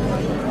poquito.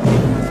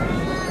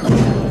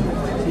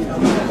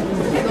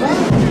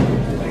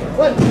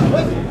 Bueno,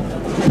 bueno.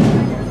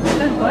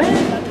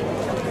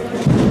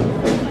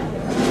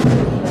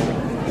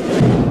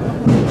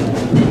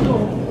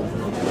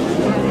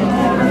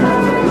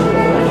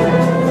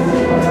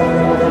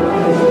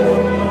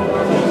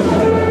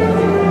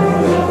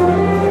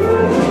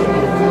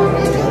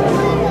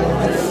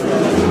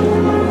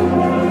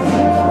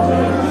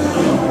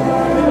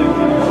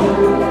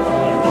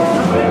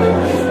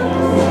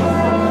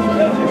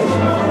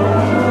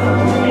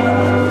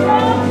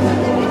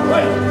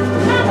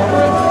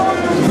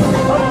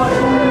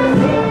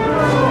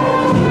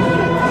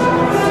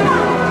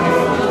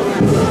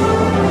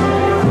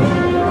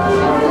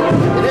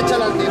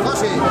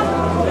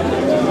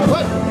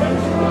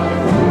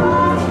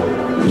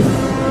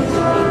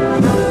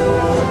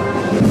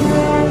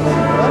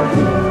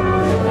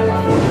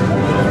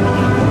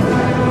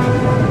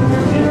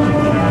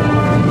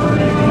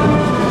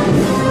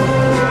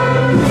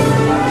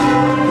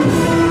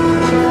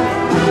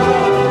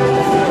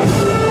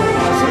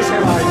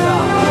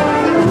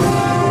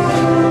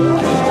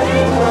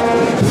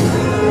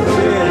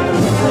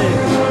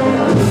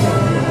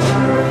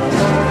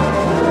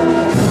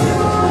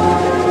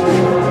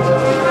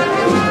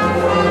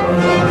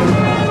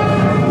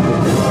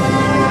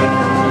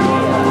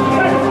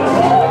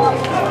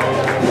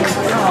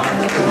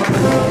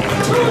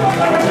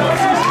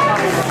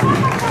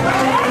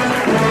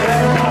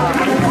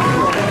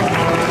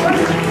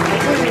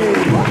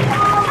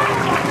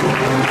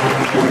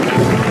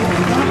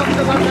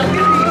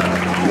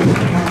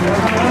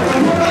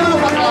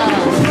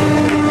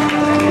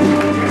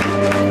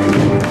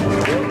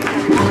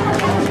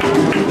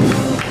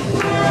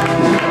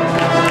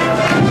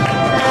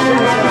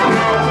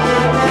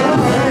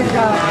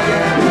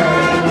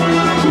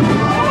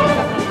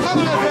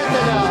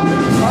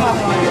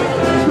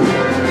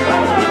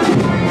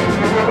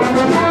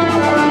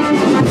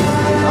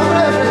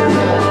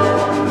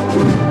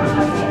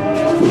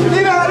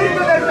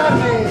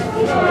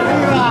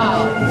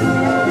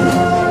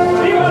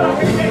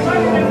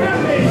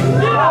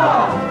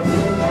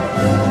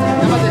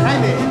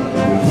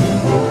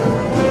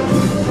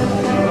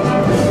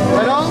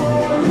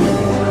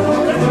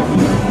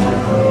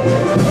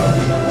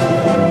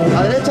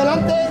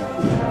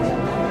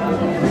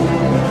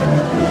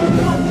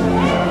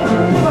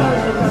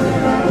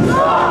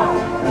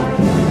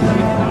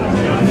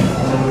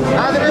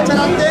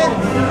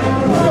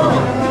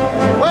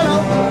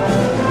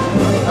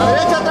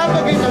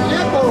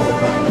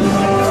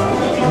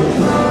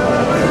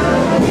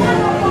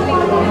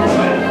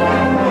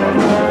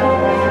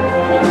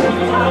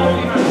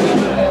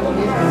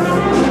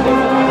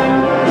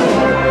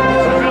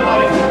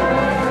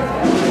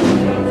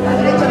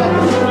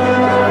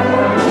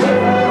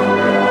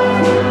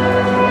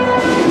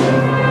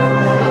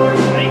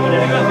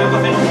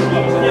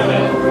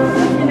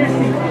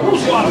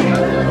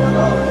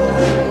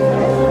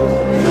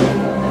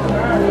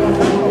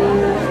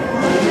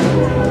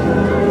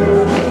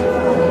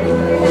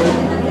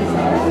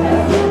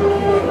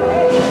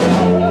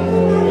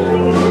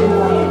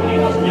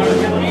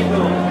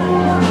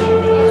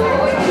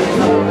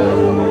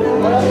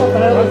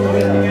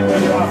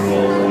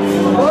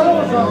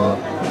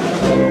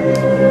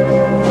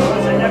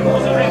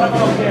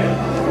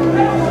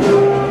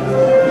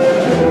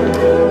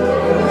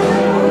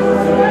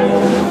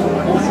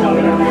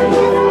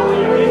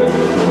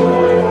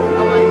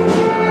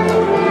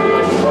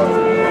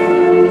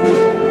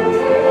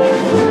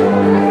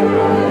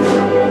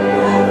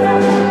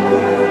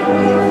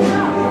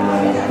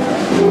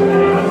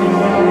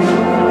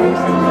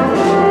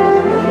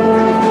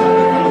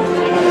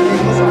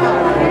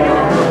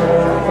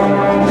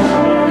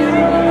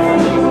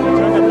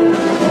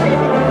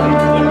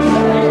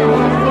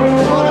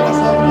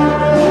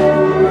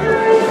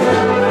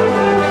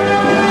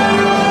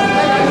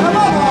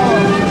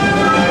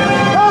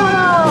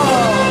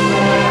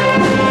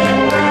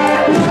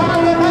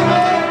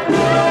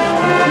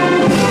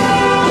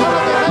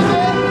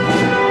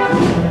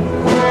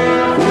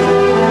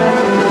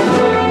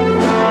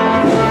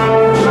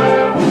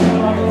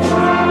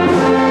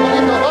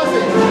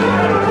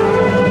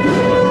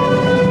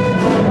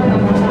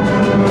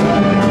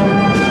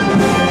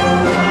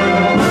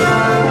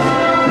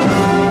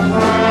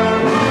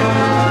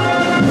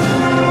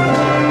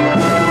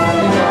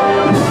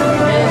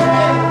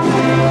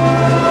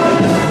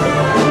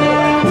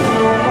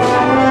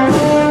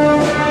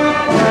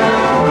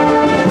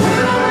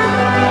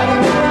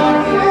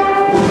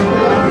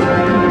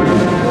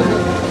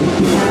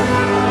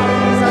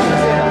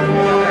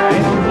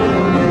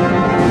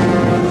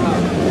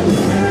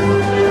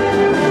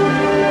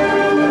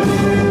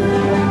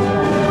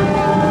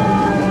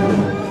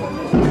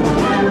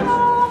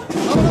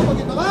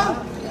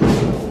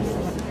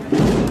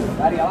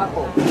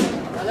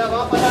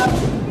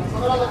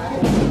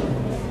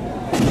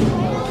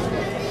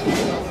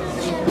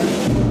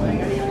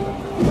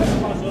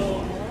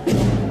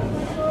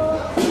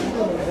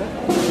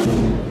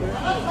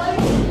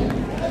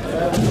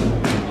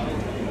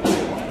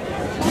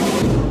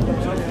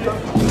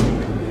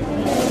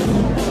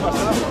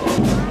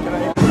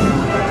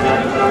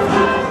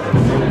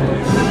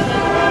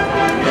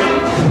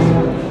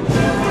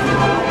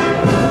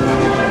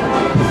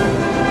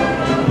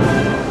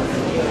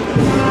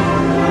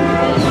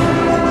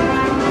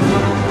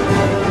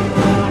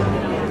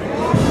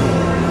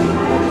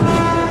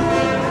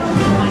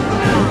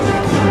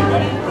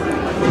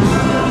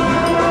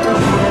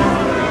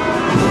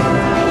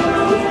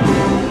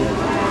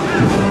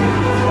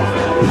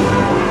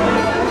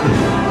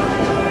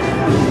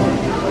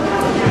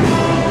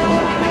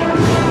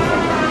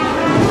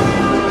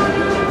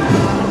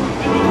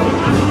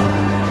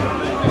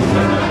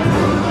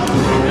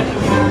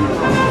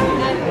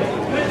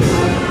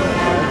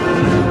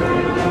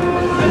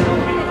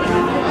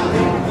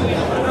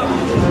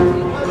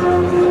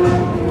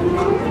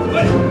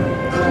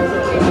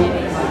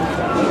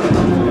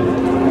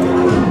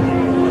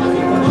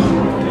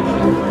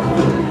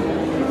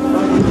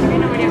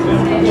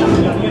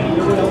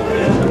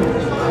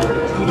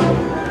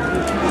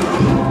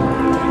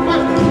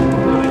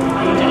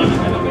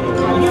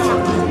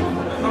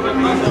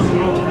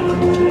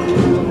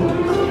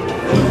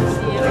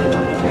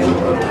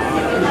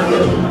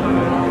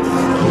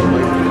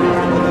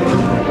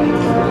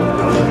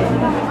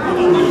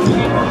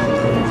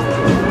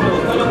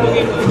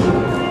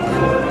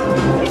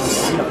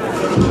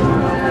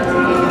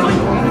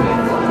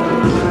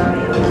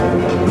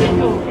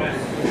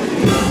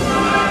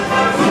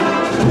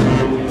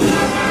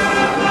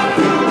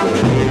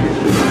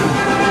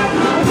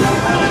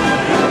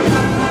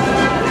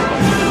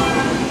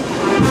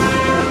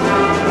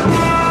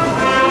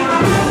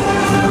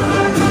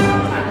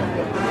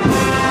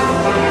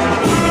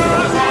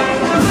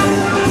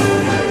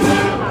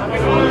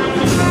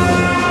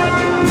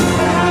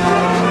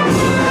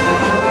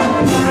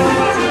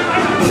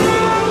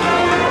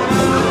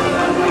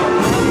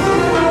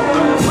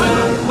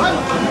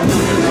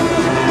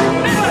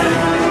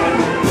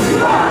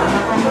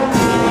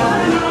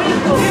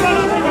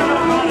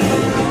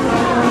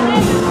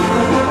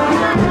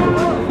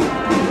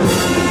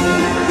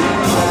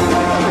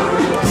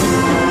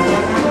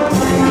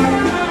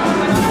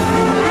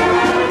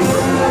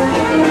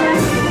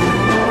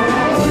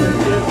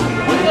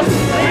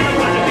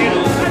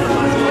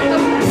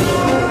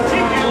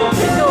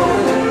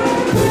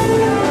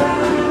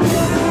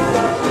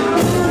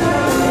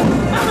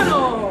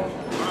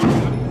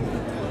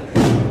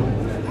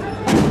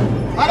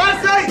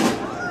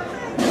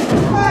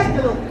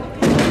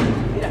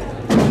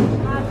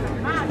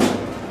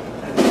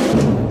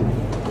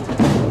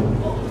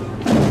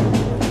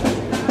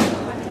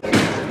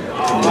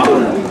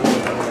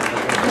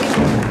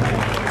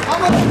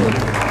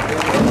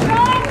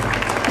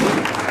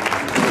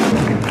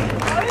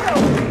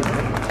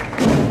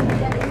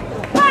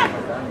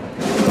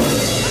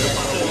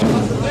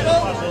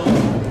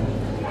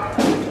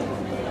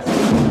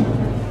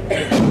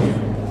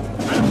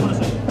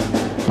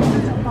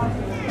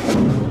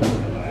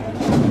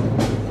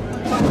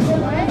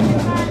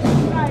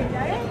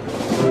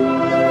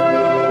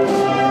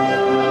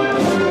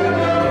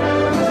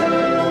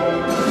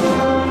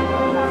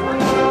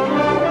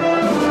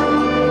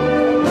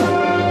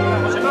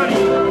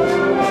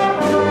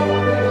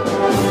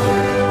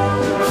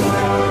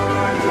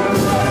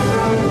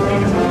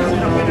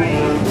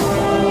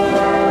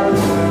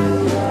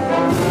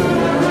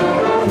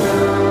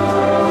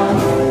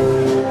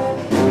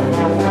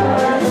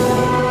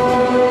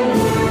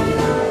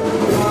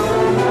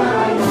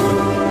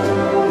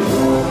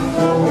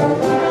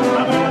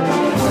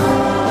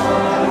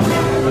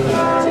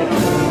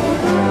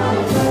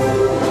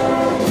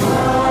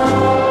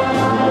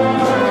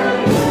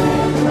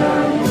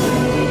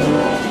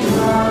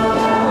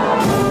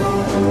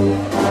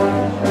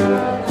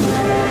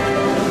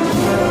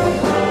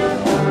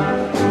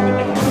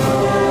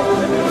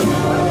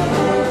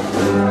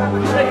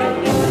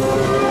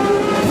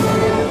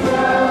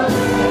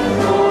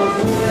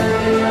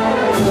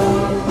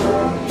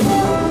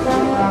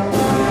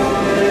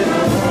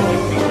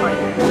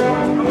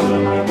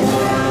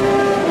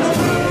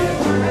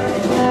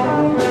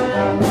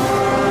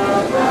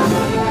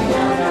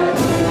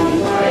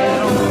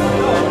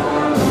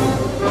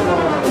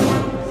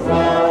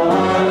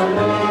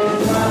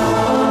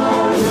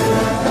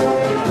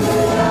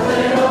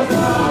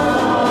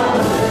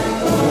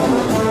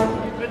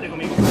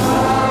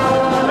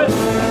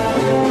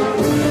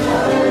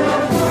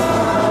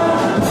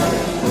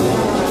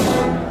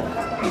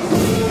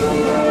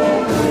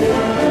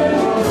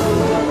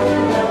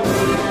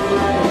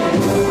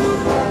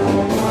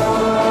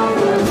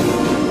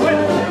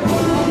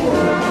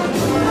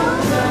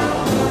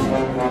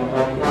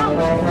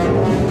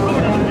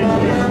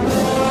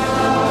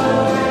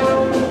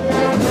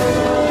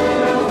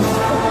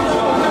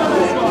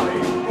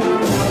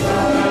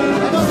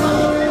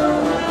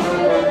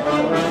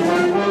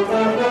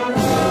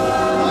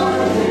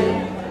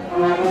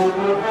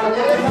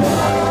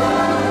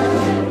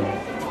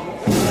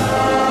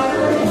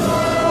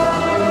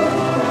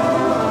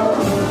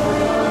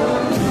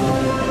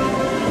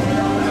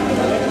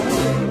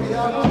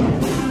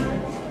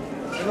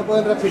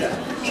 pueden respirar.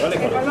 Vale,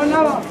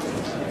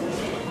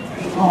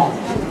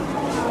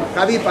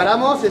 Javi,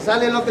 paramos, se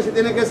sale lo que se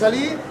tiene que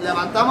salir,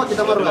 levantamos,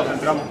 quitamos ruedas.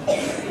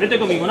 Vente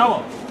conmigo,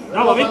 Navo.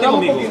 Navo, vente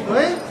conmigo.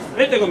 ¿Eh?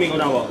 Vente conmigo,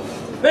 Navo.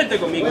 Vente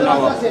conmigo, Bueno,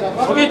 Navo. trasera,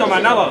 Un poquito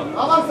más, Navo.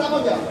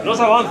 Avanzamos ya. No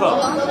se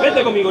avanza.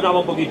 Vente conmigo, Navo,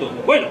 un poquito.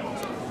 Bueno,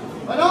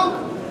 Bueno,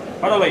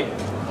 ahora veis.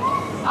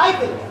 ¡ay!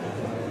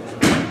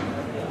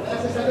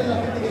 Ahora se sale la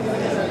gente que tiene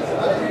que salir,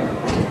 ¿vale?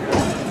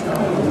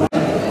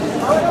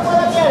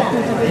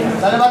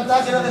 La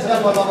levantada que no te sea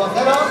por los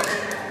boceros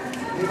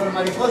ni por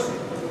mariposa.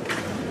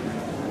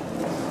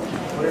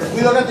 Por el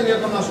cuidado que ha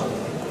tenido con nosotros.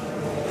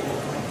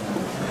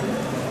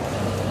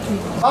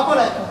 Va por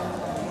ahí.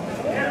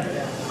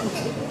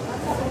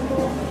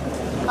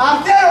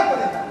 ¡Antero por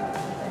ahí!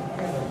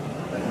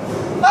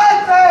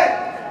 ¡Vente!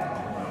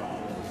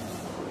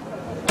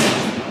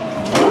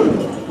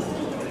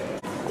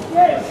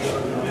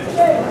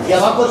 Y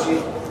abajo sí.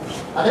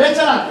 A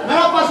derecha adelante,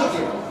 menos paso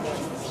quiero.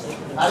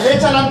 A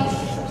derecha adelante.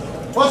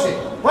 Pose.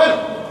 Bueno.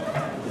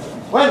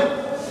 Bueno.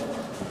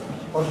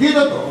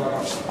 Cortito todo.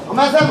 No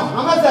me hacemos,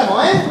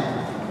 ¿eh?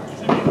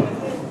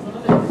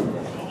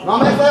 No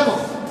me hacemos.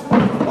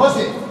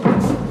 Pose.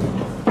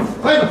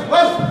 Bueno.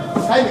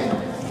 Jaime.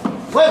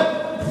 Bueno.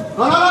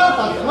 No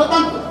tanto, no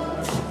tanto.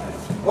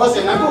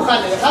 Pose, no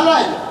empujarle, dejadlo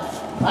a ella.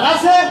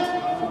 Pararse.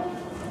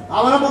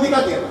 Vámonos un poquito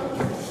a tierra.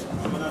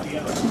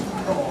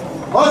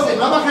 José,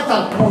 no bajes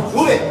tanto.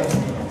 Sube.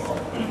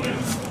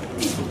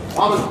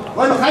 Vámonos.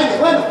 Bueno, Jaime,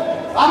 bueno.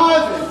 Vamos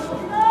al frente.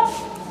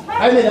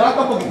 Jaime,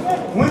 levanta un poquito.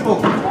 Muy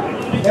poco.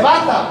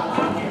 Levanta.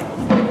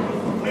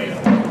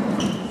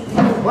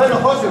 Bueno,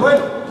 José, bueno.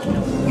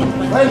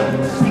 Bueno.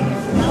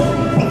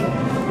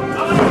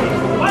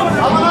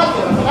 Vámonos al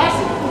frente.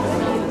 Gracias.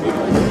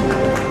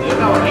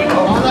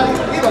 Vamos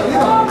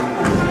arriba.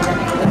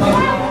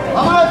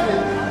 Vamos al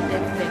frente.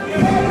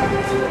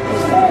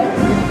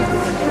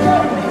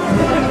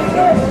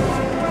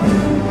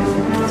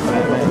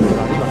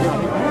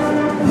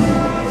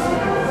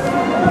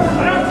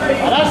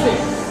 Pararse.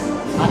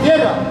 A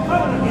tierra.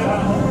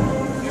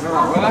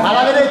 A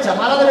la derecha,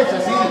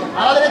 sí.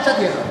 A la derecha,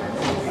 tierra.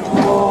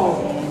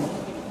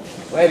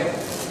 Bueno,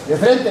 de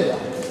frente ya.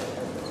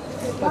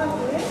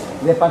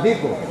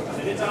 Despacito.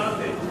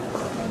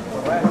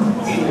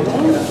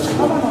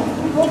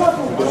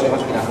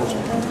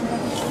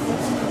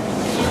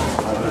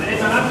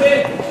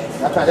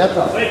 Ya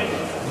está.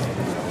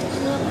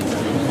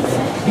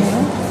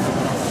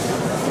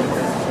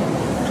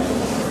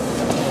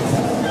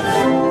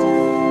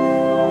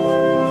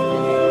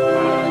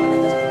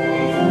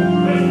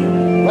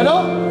 Bueno,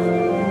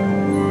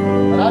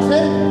 pararse.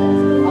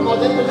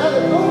 Vamos dentro ya,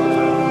 ¿no? Un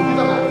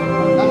poquito más.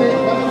 Dame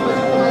un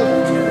besito más.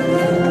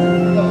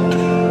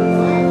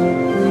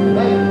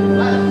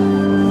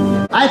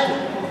 A este.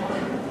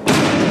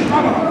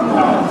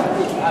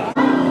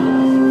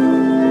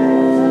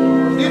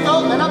 Cortito,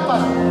 menos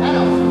paso.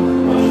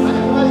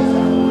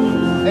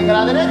 Venga,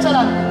 la derecha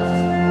adelante.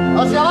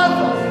 No se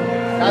avanza.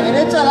 La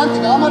derecha adelante,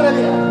 que vamos a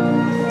retirar.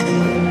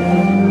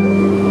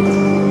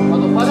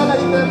 Cuando para la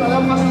lista de para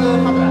un paso de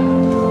para atrás.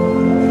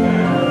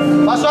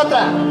 Paso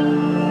atrás.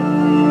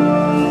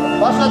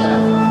 Paso atrás.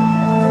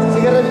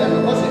 Sigue retirando,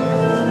 José.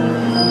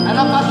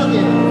 Ahora paso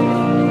tiene.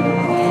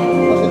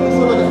 José, tú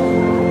solo ya.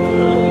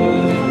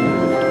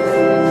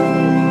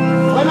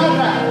 Bueno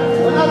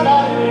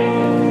atrás.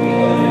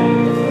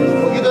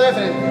 Un poquito de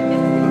frente.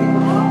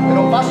 Pero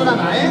un paso nada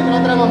más, ¿eh?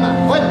 No traemos más.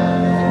 Bueno.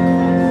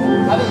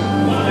 Javi.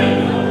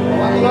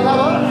 Aquí no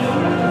daba.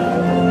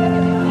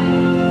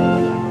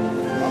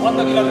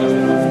 Aguanta aquí la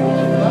trasera.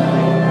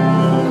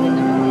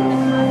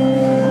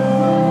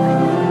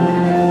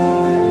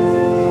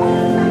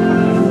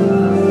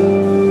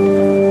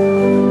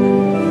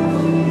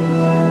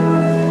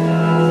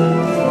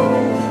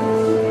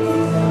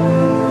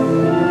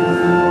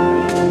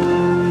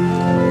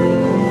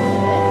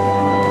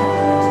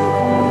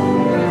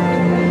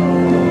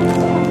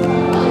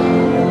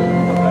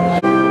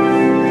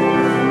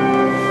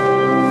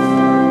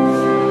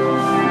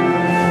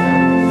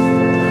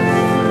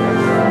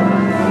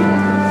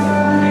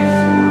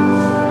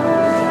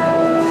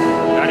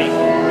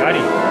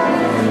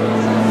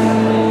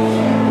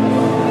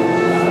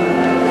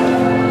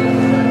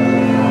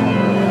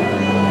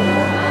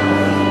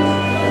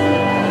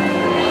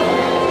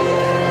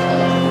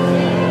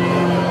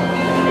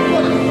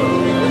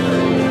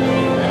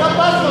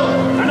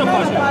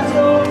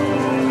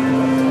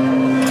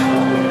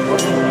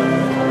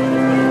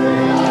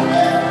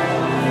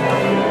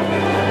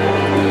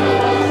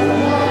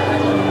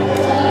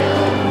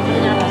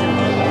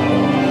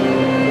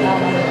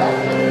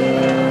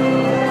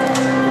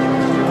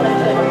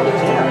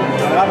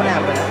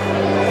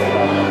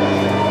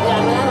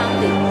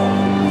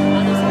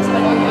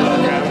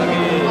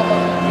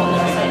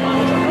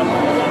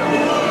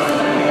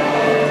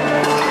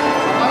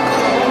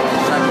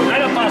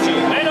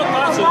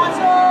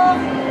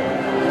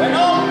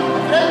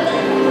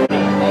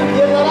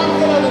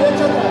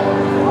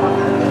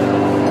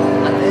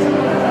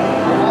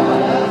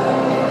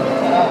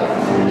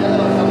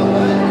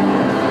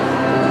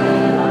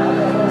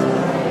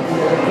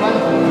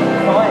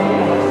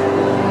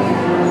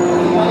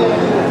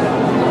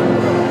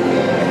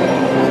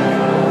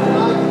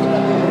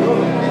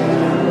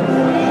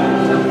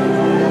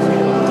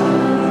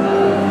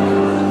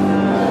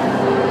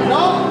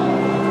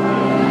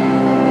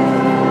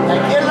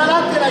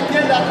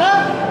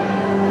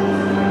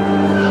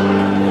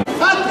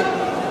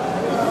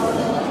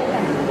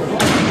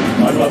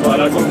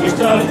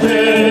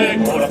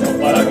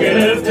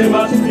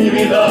 mi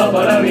vida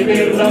para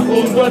vivirla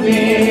junto a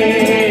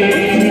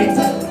ti.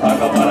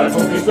 Acá para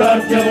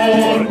conquistarte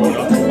amor,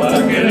 corazón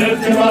para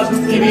quererte más,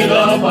 mi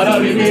vida para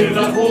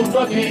vivirla junto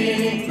a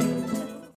ti.